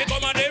 They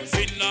come a them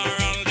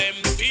funeral, them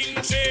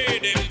things say.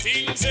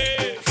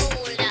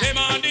 Them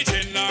on the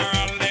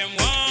general, them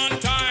one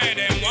time,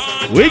 them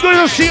one. We're going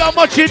to see how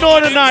much you know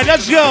tonight.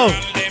 Let's go.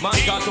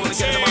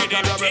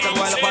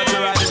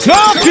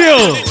 Talk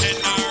you.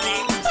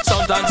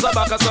 Sometimes I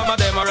back, some of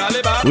them are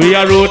rally back. We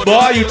are road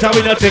boy, you tell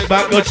me not take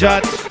back no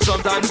chat.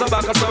 Sometimes I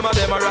back, some of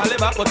them are rally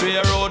back. But we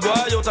are road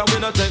boy, you tell me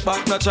not take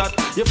back no chat.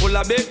 You full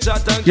of big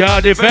chat and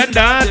can't defend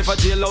that. If a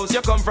jailhouse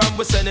you come from,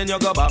 we sending you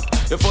go back.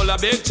 You full of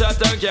big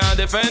chat and can't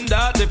defend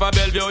that. If a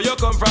Bellevue you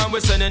come from, we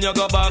sending you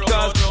go back.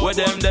 Cause with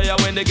them there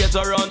when they get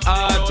around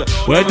hard.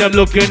 When them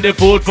looking the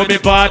food for me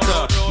pot.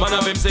 Man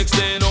have him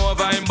 16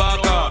 over him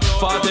back.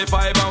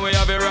 45 and we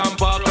have a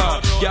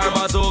rampacker. Car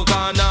bazooka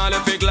and all the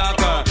big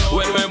locker.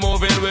 When we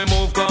move in, we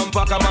move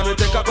compact. Man we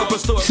take a couple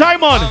stores.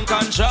 Simon,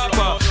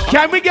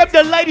 can we give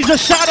the ladies a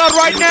shout out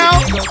right now?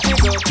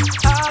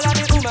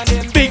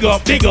 Big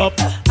up, big up.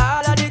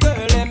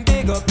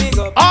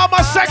 All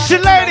my sexy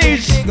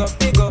ladies.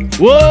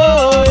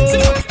 Whoa.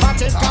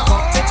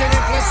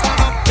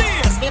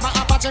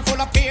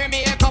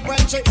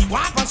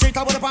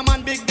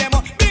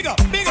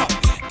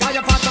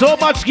 So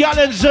much gal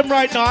in Zim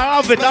right now. I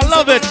love it. I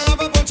love it.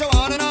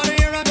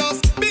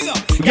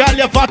 Gal,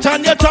 your fat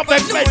and your top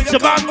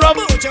expensive and rum.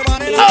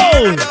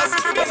 Oh.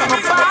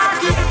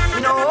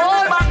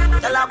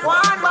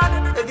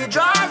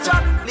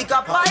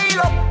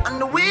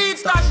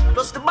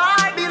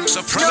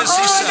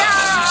 Supremacy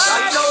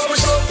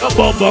sounds. A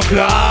bomber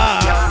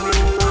class.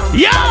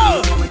 Yo!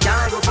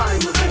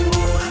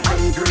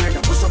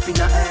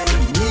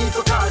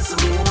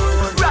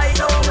 Right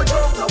now, my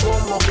dog, no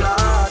one more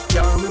class.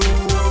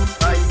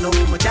 Right now,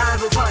 my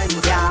dad will find me.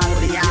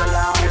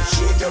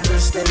 Shake your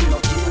breast and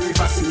not give me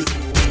facility.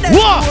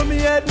 What? Me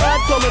head mad,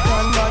 so me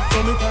can bad,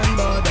 so me can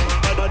bad.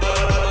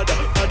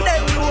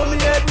 Them know me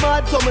head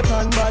mad, so me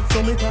can bad,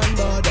 so me can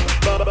bad.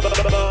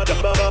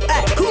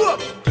 Hey, cool up.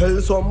 Tell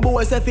some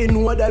boys if they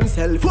know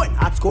themselves. When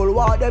at school,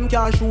 what them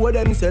can show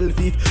themselves.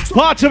 If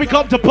party, we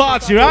come to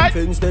party, right?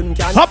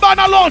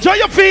 Habana Lounge, how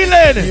you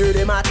feeling? Hear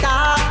them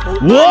attack,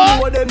 but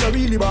what? Them not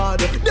really bad.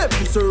 Them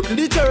be circle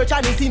the church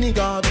and the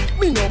synagogue.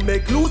 Me no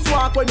make loose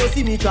walk when you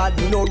see me trad.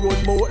 Me no road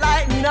boat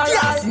like me na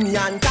ride. See me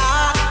and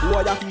talk.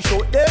 What if you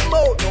shout them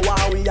out? No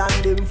why we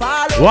and them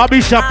follow. Wabi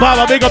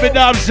Shapava, big up in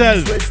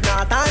themselves. West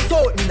north and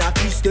south, me na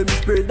fish them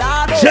spread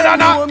that.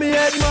 Shedana. Me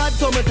head mad,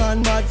 so me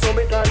can bad, so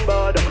me can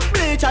bad.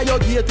 Bleach at your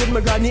gate with my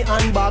granny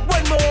and bag.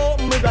 When me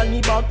open my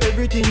granny bag,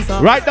 everything's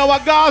up. Right now,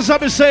 what Gaza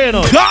be saying?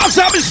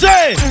 Gaza be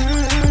saying.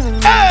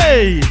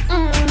 Hey.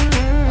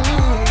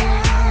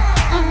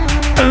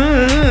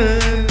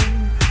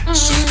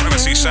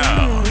 Supremacy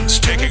sounds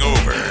taking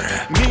over.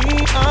 Me,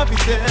 I be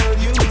tell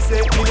you,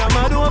 say me a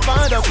mad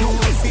over the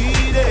food see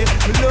it.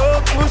 Me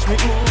love push me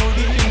good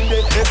in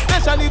it.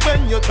 Especially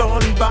you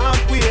turn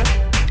back way.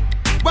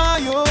 Why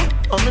you?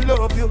 I'm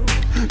love you.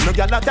 No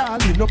girl at all,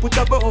 me no put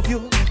above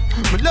you.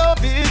 Me love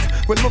it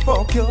when me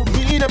fuck you.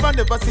 Me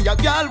never see a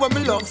girl when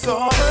me love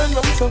so. Turn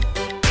round so,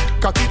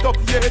 cock it up,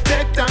 yeah,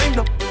 take time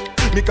now.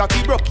 Me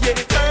cocky broke, yeah,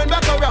 turn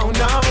back around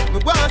now. Me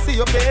wanna see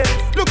your face,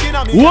 looking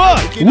at me.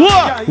 What?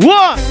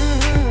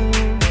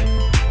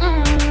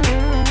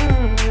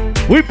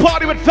 We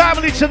party with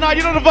family tonight,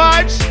 you know the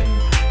vibes?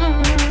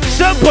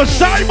 Simple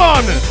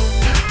Simon.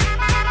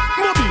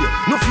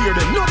 No fear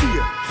them, no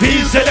fear.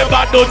 Feel say the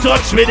bad, don't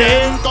touch me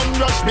then. Come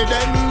rush me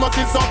then, must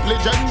is up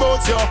legend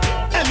boats yo.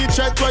 Any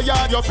check where you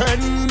your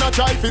friend, a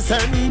try fi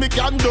send me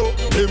can do.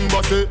 Him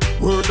must say,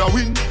 word a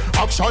win.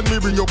 Action me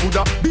bring your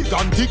Buddha, big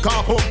and thick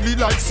and ugly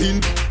like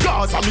sin.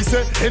 Cause I me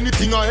say,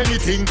 anything or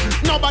anything.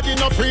 Nobody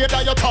no afraid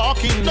that you're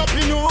talking. Don't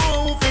be no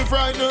fi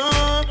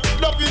frightened.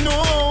 Don't be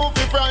no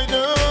fi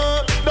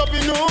frightened. Don't be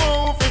no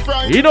fi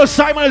frightened. You know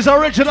Simon is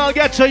original,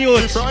 get to you.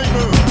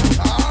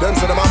 Them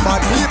say them a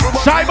bad people.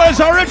 Simon's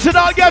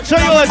original, get to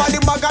you.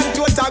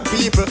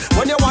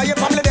 When you want your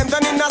family, them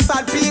turn in a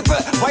sad people.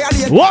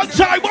 One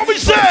time, what we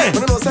say?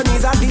 When you know some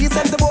is a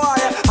decent boy.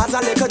 As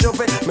a little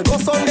jumping, me go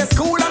Sunday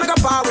school and I go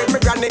power with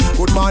me granny.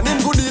 Good morning,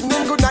 good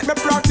evening, good night, me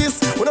practice.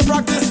 When I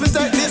practice, we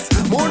take this.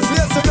 More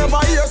place, you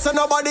never hear, so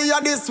nobody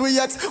are this way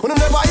yet. When you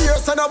never hear,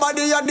 so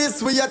nobody are this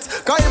way yet.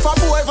 Cause if a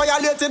boy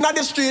violating on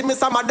the street, me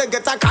some they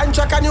get a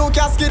contract and you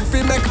can't skid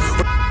free make.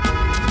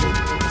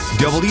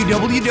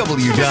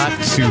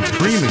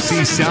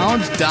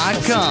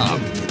 www.supremacysound.com.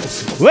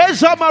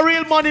 Where's all my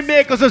real money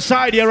makers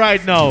aside here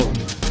right now?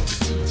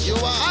 You are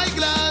high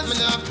class, me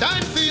have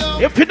time for you.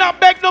 If you not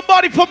beg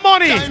nobody for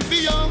money, Time for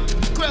you,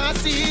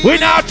 grassy. we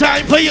now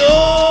time for you. Me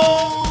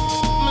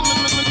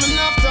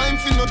have time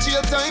for no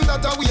jail time,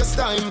 that a waste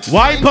time.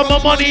 Why put my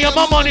money and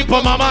my money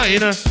for my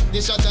mind?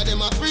 They shot at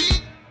them a free.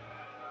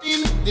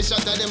 They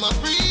shot at them a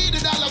free. The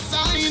dollar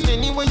sign.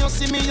 Anyway you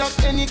see me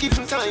at any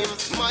given time.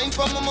 Mine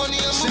for my money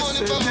and my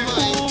money for my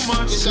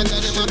mind. They shot at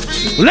them a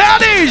free.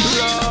 Ladies!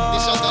 They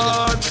shot at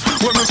them a free.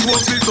 When me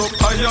post it up,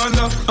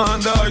 Ayana,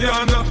 and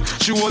Ayana.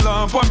 She hold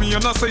on for me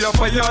and I say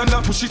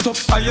Ayana. Push it up,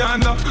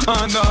 Ayana,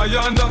 and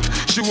Ayana.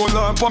 She hold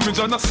on for me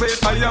and I say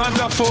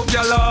Ayana. Fuck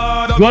ya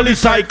lord. Gully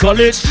side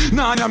college.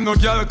 Nah, I'm no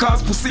girl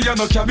cause pussy and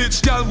no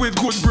cabbage. Girl with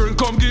good brain,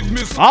 come give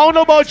me. I don't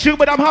know about you,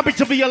 but I'm happy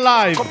to be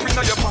alive.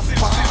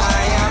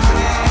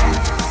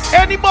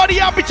 Anybody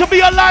happy to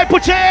be alive?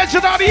 Put your hands in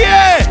the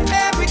air.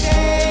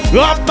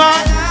 Up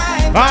man,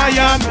 I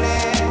am.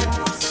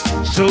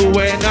 So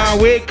when I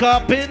wake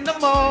up in the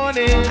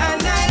morning and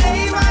I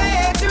lay my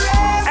head to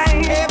rest,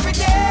 every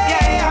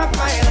day of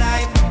my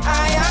life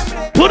I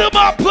am. Put them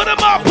up, put them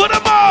up, put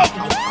them up.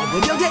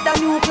 When you get the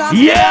new class,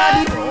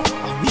 yeah.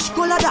 Which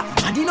color that?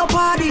 I did no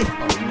party.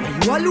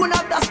 You alone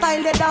have the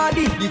style, the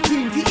daddy. The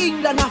queen for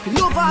England, I feel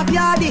love of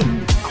yardy.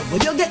 When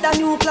you get the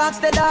new clocks,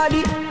 the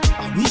daddy.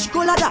 Which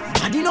color that?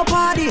 I did no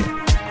party.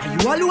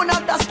 You alone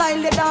have the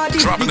style, the daddy.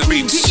 Dropping the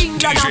beats,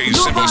 DJ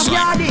Simple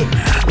Simon.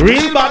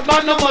 Real bad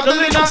man, no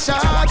modeling a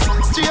shots.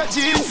 Straight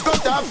jeans,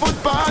 cut off foot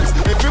pants.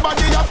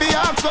 Everybody have the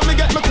axe when me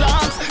get my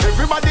clocks.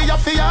 Everybody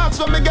have the axe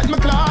when me get my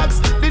clocks.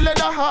 The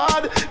leather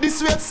hard, the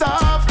sweat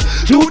soft.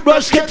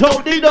 Toothbrush get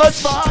out the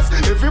dust fast.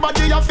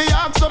 Everybody have the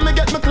axe when me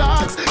get my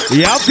clocks.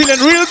 Yeah, I'm feeling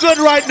real good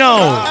right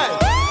now.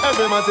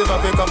 Every massive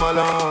have to come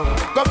along.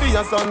 Go for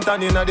your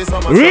suntan in the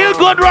summer. Real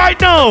good right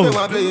now. You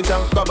want bleach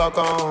and go back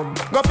home.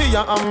 Go for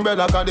your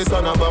umbrella cause the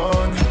sun a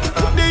burn.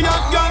 The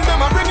young girl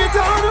them a bring it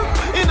on.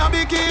 In a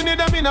bikini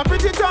them in a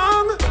pretty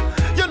tongue.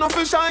 You know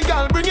for shy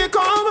girl bring it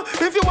come.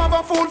 If you have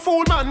a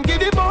fool man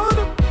give it bun.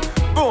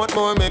 Both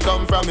more may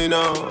come from me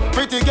now.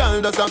 Pretty girl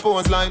does a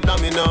pose like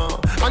me now.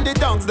 And the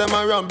tongues them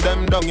a rub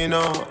them down you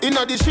know. In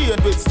a the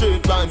shade with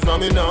street vibes from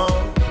me now.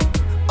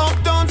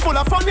 Uptown full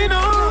of fun you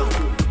know.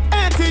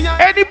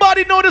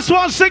 Anybody know this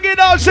one? Sing it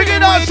out, sing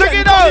it out, sing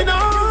it out.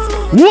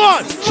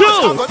 1,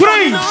 2,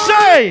 3,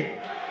 say.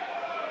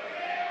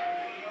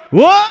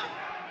 What?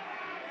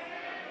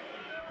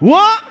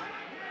 What?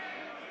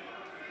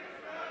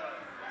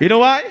 You know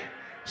why?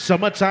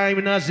 Summertime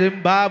in a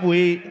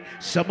Zimbabwe.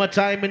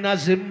 Summertime in a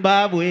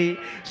Zimbabwe.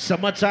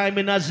 Summertime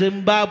in a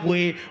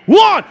Zimbabwe.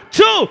 1,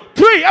 2,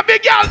 3. Every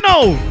girl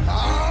know.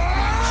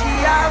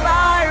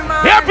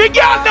 Every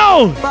girl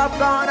know.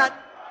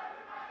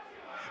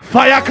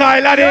 Fire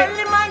Kyle at it.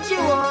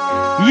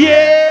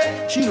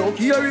 Yeah. She don't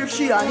care if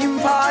she and him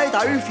fight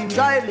or if him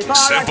drive the car.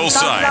 Simple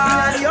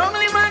Simon. The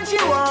only man she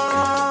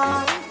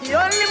want. The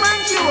only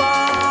man she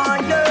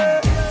want.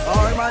 Yeah.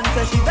 Our man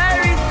says she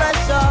very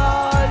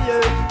special.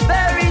 Yeah.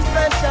 Very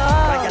special.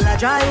 Like a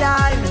dry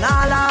line, and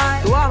all line.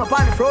 So I'm up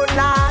on the front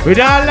line. With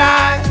all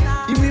line.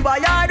 If we buy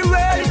all the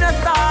world in a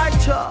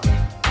starch.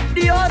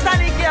 The house and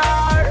the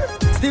car.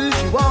 Still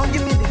she won't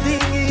give me the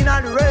thing in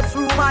and the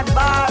restroom at the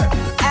bar.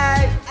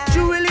 Hey. She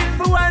willing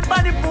for one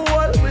by the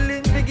pool,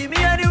 willing to give me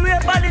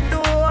anywhere by the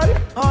door.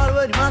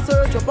 Already my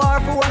search a bar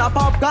for one a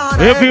popcorn.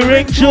 Every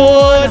ring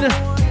tune.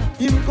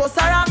 Him go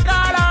sarang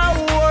call a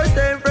horse.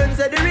 Them friends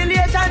say the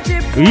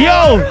relationship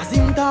Yo! As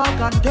him talk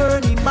and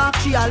turn him back,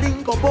 she a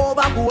link up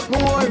over goat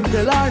more.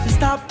 Tell her to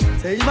stop,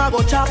 say him a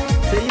go chop,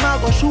 say him a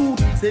go shoot,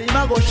 say him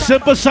a go shot.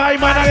 Simple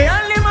Simon at it.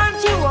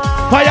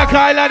 Fire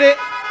Kyle at it.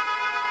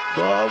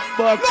 No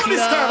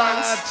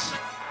disturbance.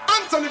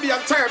 Anthony be a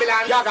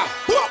turbulent yaga.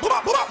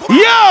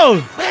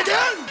 Yo!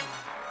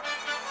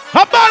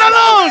 Habana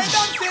Lounge!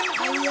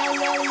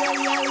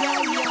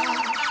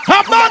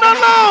 Habana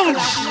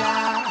Lounge!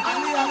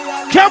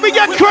 Can we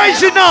get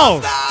crazy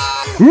now?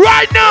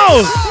 Right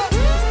now!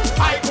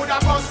 I could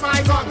have bust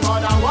my gun,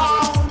 but I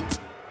won't.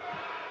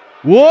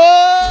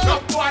 Whoa! No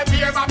boy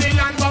fear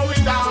Babylon, but we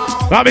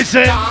down. Bobby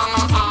say. I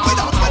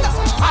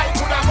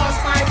could have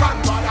bust my gun,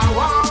 but I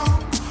won't.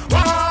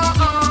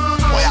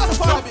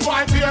 No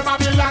boy fear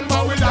Babylon,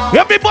 but we down.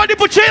 Everybody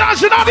put your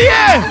hands in the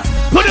air!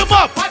 Put them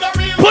up!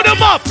 Put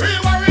them up!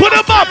 Put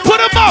them up! Put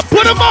them up!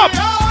 Put them up!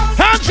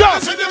 Hands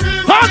up!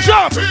 Hands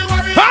up!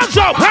 Hands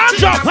up!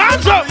 Hands up!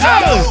 Hands up!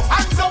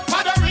 Hands up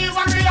for the real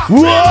warrior!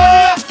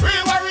 Whoa!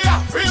 Real warrior!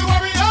 Real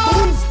warrior!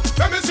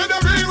 Let me see the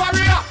real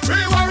warrior!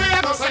 Real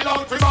warrior! No sell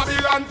out for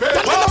Babylon! Them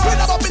in the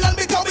afraid of Babylon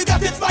because we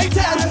got it right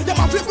there. Them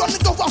a flip run the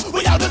cover,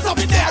 we always have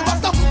it there.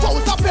 Rasta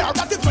foes appear,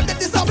 that is when they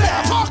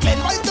disappear.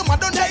 Parkland rise them, I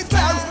don't hate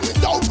fair.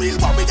 No real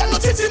warrior, no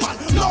city man.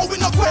 No we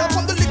no queer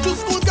from the little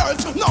school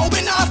girls. No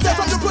we not stay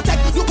from the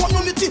protect your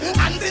community.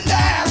 Hands in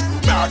there,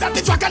 murder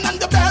the dragon and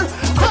the bear.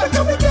 I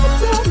know we get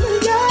some,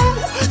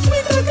 yeah.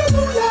 Sweet like a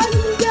moonlight,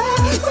 yeah.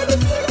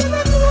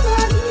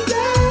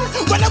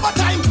 Whenever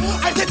time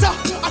I sit up,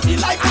 I feel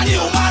like a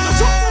new man.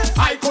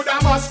 I could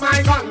have bust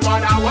my gun,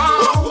 but I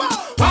won't.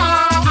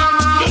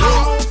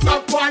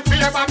 No boy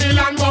fear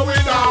Babylon, but we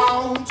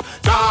don't.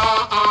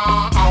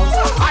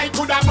 I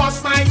could have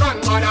bust my gun,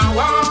 but I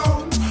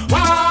won't.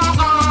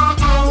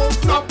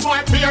 No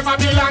boy fear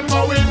Babylon,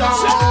 but we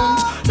don't.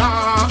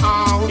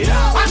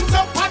 Hands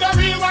up for the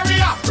real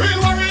warrior, real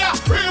warrior,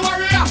 real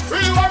warrior,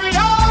 real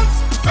warriors.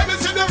 Let me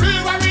see the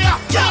real warrior,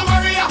 real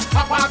warrior.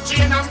 Papa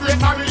chain and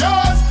great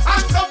warriors.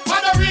 Hands up for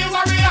the real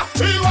warrior,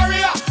 real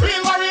warrior,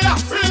 real warrior,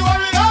 real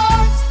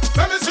warriors.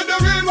 Let me see the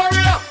real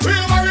warrior,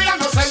 real warrior.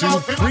 No sell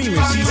out for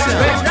Supremacy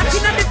sound.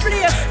 Rocking on the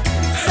place,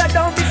 so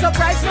don't be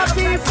surprised, my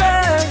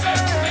people.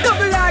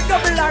 Double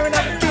R in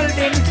the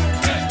building.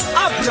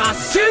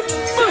 Abrasim.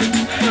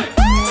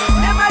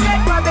 Never let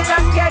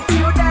Babylon get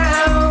you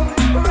down.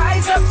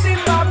 Rise up,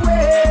 Zimbabwe.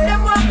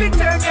 Them want to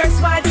turn their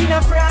smile in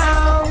a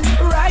frown.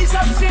 Rise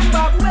up,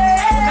 Zimbabwe.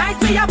 Night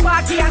to your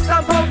party and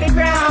stomp out the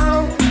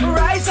ground.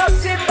 Rise up,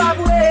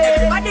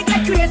 Zimbabwe. And they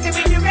get crazy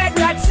with the red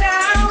rat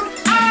sound.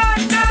 Oh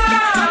no!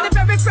 On the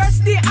very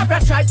first day, Abra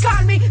tried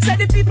call me. Said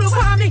the people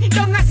want me.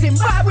 Down at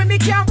Zimbabwe, me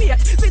can't wait.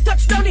 We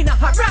touch down in a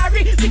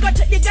Harare. We got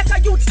to get a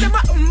youth, them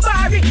a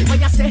Umbari. When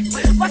you say,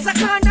 what's a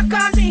corner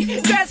call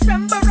me? Girls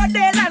from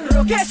Borodale and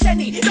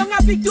Rokesheni. Don't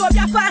have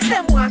Victoria fast,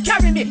 them want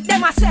carry me.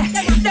 Them a say,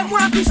 them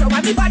want to show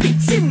everybody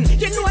sim.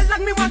 You know how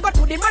long me want go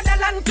to the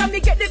motherland. Come me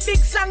get the big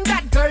song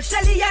that girl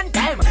Shelly and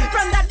them.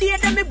 From that day,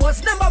 them me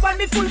boss #1,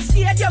 me full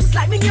stadiums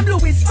like me name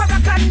Louis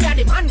Farrakhan. Yeah,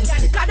 the man.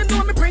 Cause them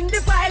know me bring the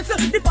vibes.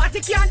 The party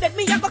can't let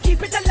me, I go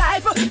keep it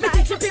alive. Me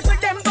teach the people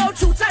them about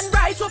truth and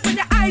rights. Open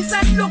your eyes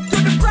and look to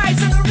the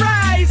prize and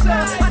rise.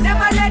 And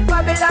never let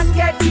Babylon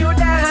get you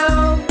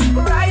down.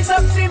 Rise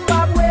up,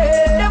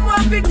 Zimbabwe. Them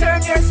want to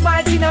turn your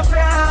smile in a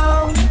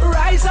frown.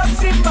 Rise up,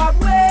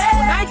 Zimbabwe.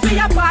 Night to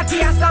your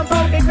party and stomp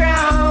out the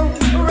ground.